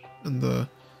jellyfish in the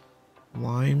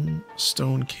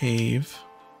limestone cave.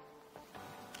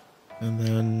 And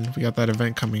then we got that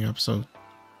event coming up, so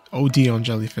OD on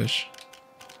jellyfish.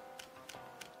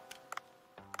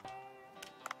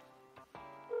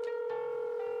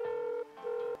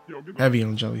 Heavy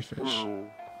on jellyfish.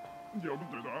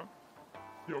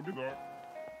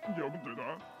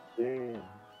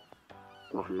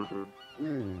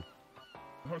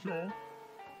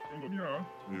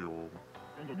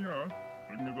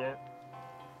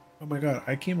 Oh my god,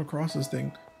 I came across this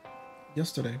thing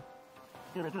yesterday.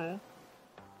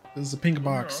 There's a pink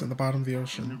box in the bottom of the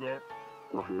ocean.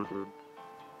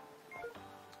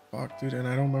 Fuck, dude, and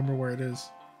I don't remember where it is.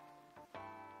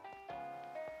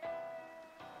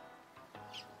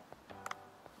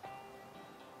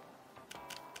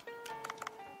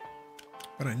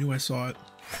 But I knew I saw it.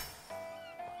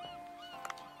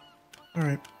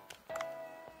 Alright.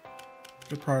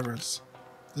 Good progress.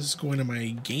 This is going to my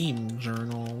game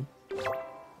journal.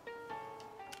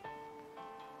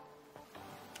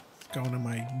 Going to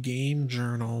my game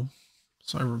journal,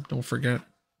 so I don't forget.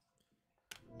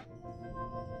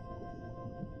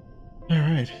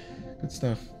 Alright. Good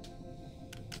stuff.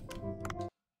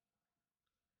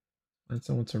 Find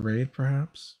someone to raid,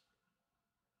 perhaps?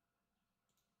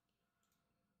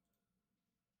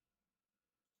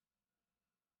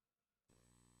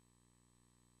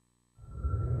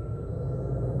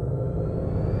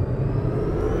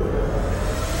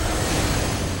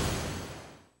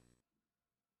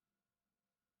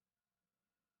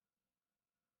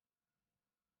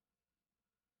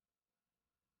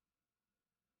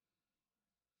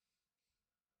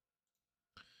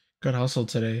 Good hustle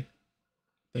today.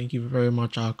 Thank you very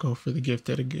much, Akko, for the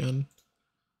gifted again.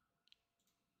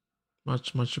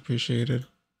 Much, much appreciated.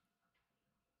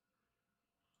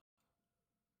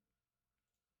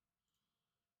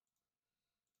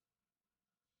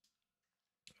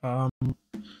 I'm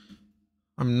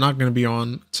not gonna be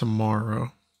on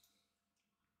tomorrow.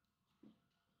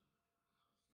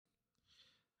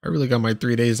 I really got my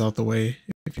 3 days out the way, if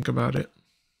you think about it.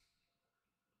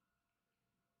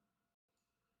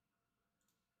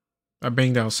 I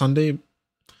banged out Sunday,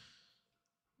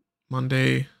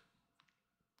 Monday,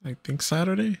 I think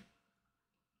Saturday.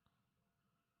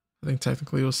 I think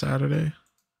technically it was Saturday.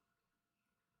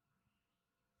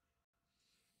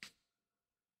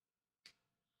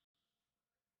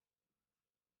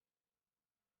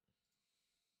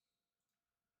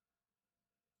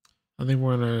 I think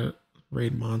we're gonna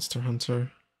raid Monster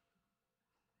Hunter.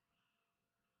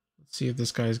 Let's see if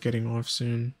this guy's getting off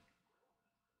soon.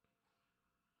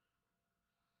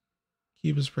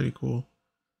 He was pretty cool.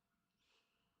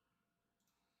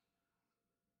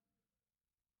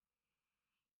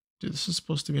 Dude, this is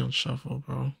supposed to be on shuffle,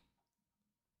 bro.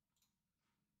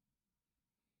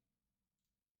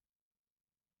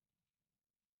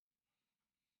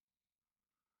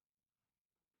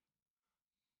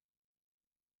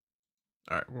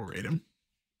 Alright, we'll raid him.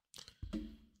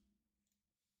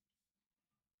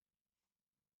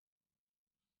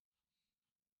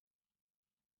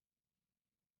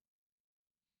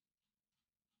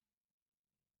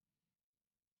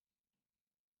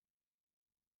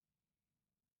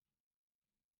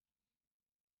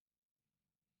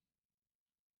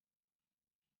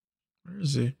 Where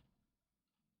is he?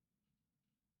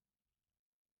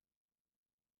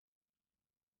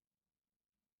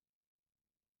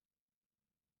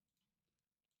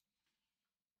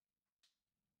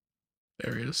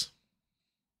 There he is.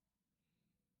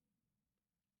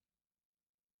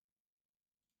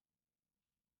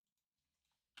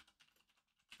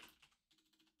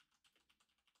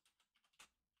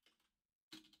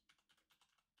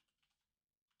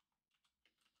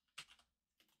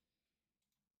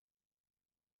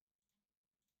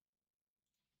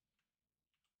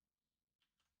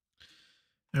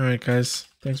 Alright, guys.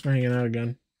 Thanks for hanging out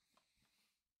again.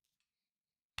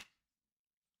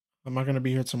 I'm not going to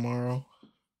be here tomorrow.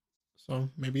 So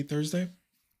maybe Thursday?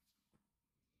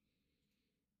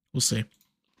 We'll see.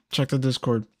 Check the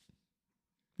Discord.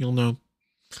 You'll know.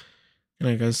 Good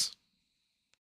night, guys.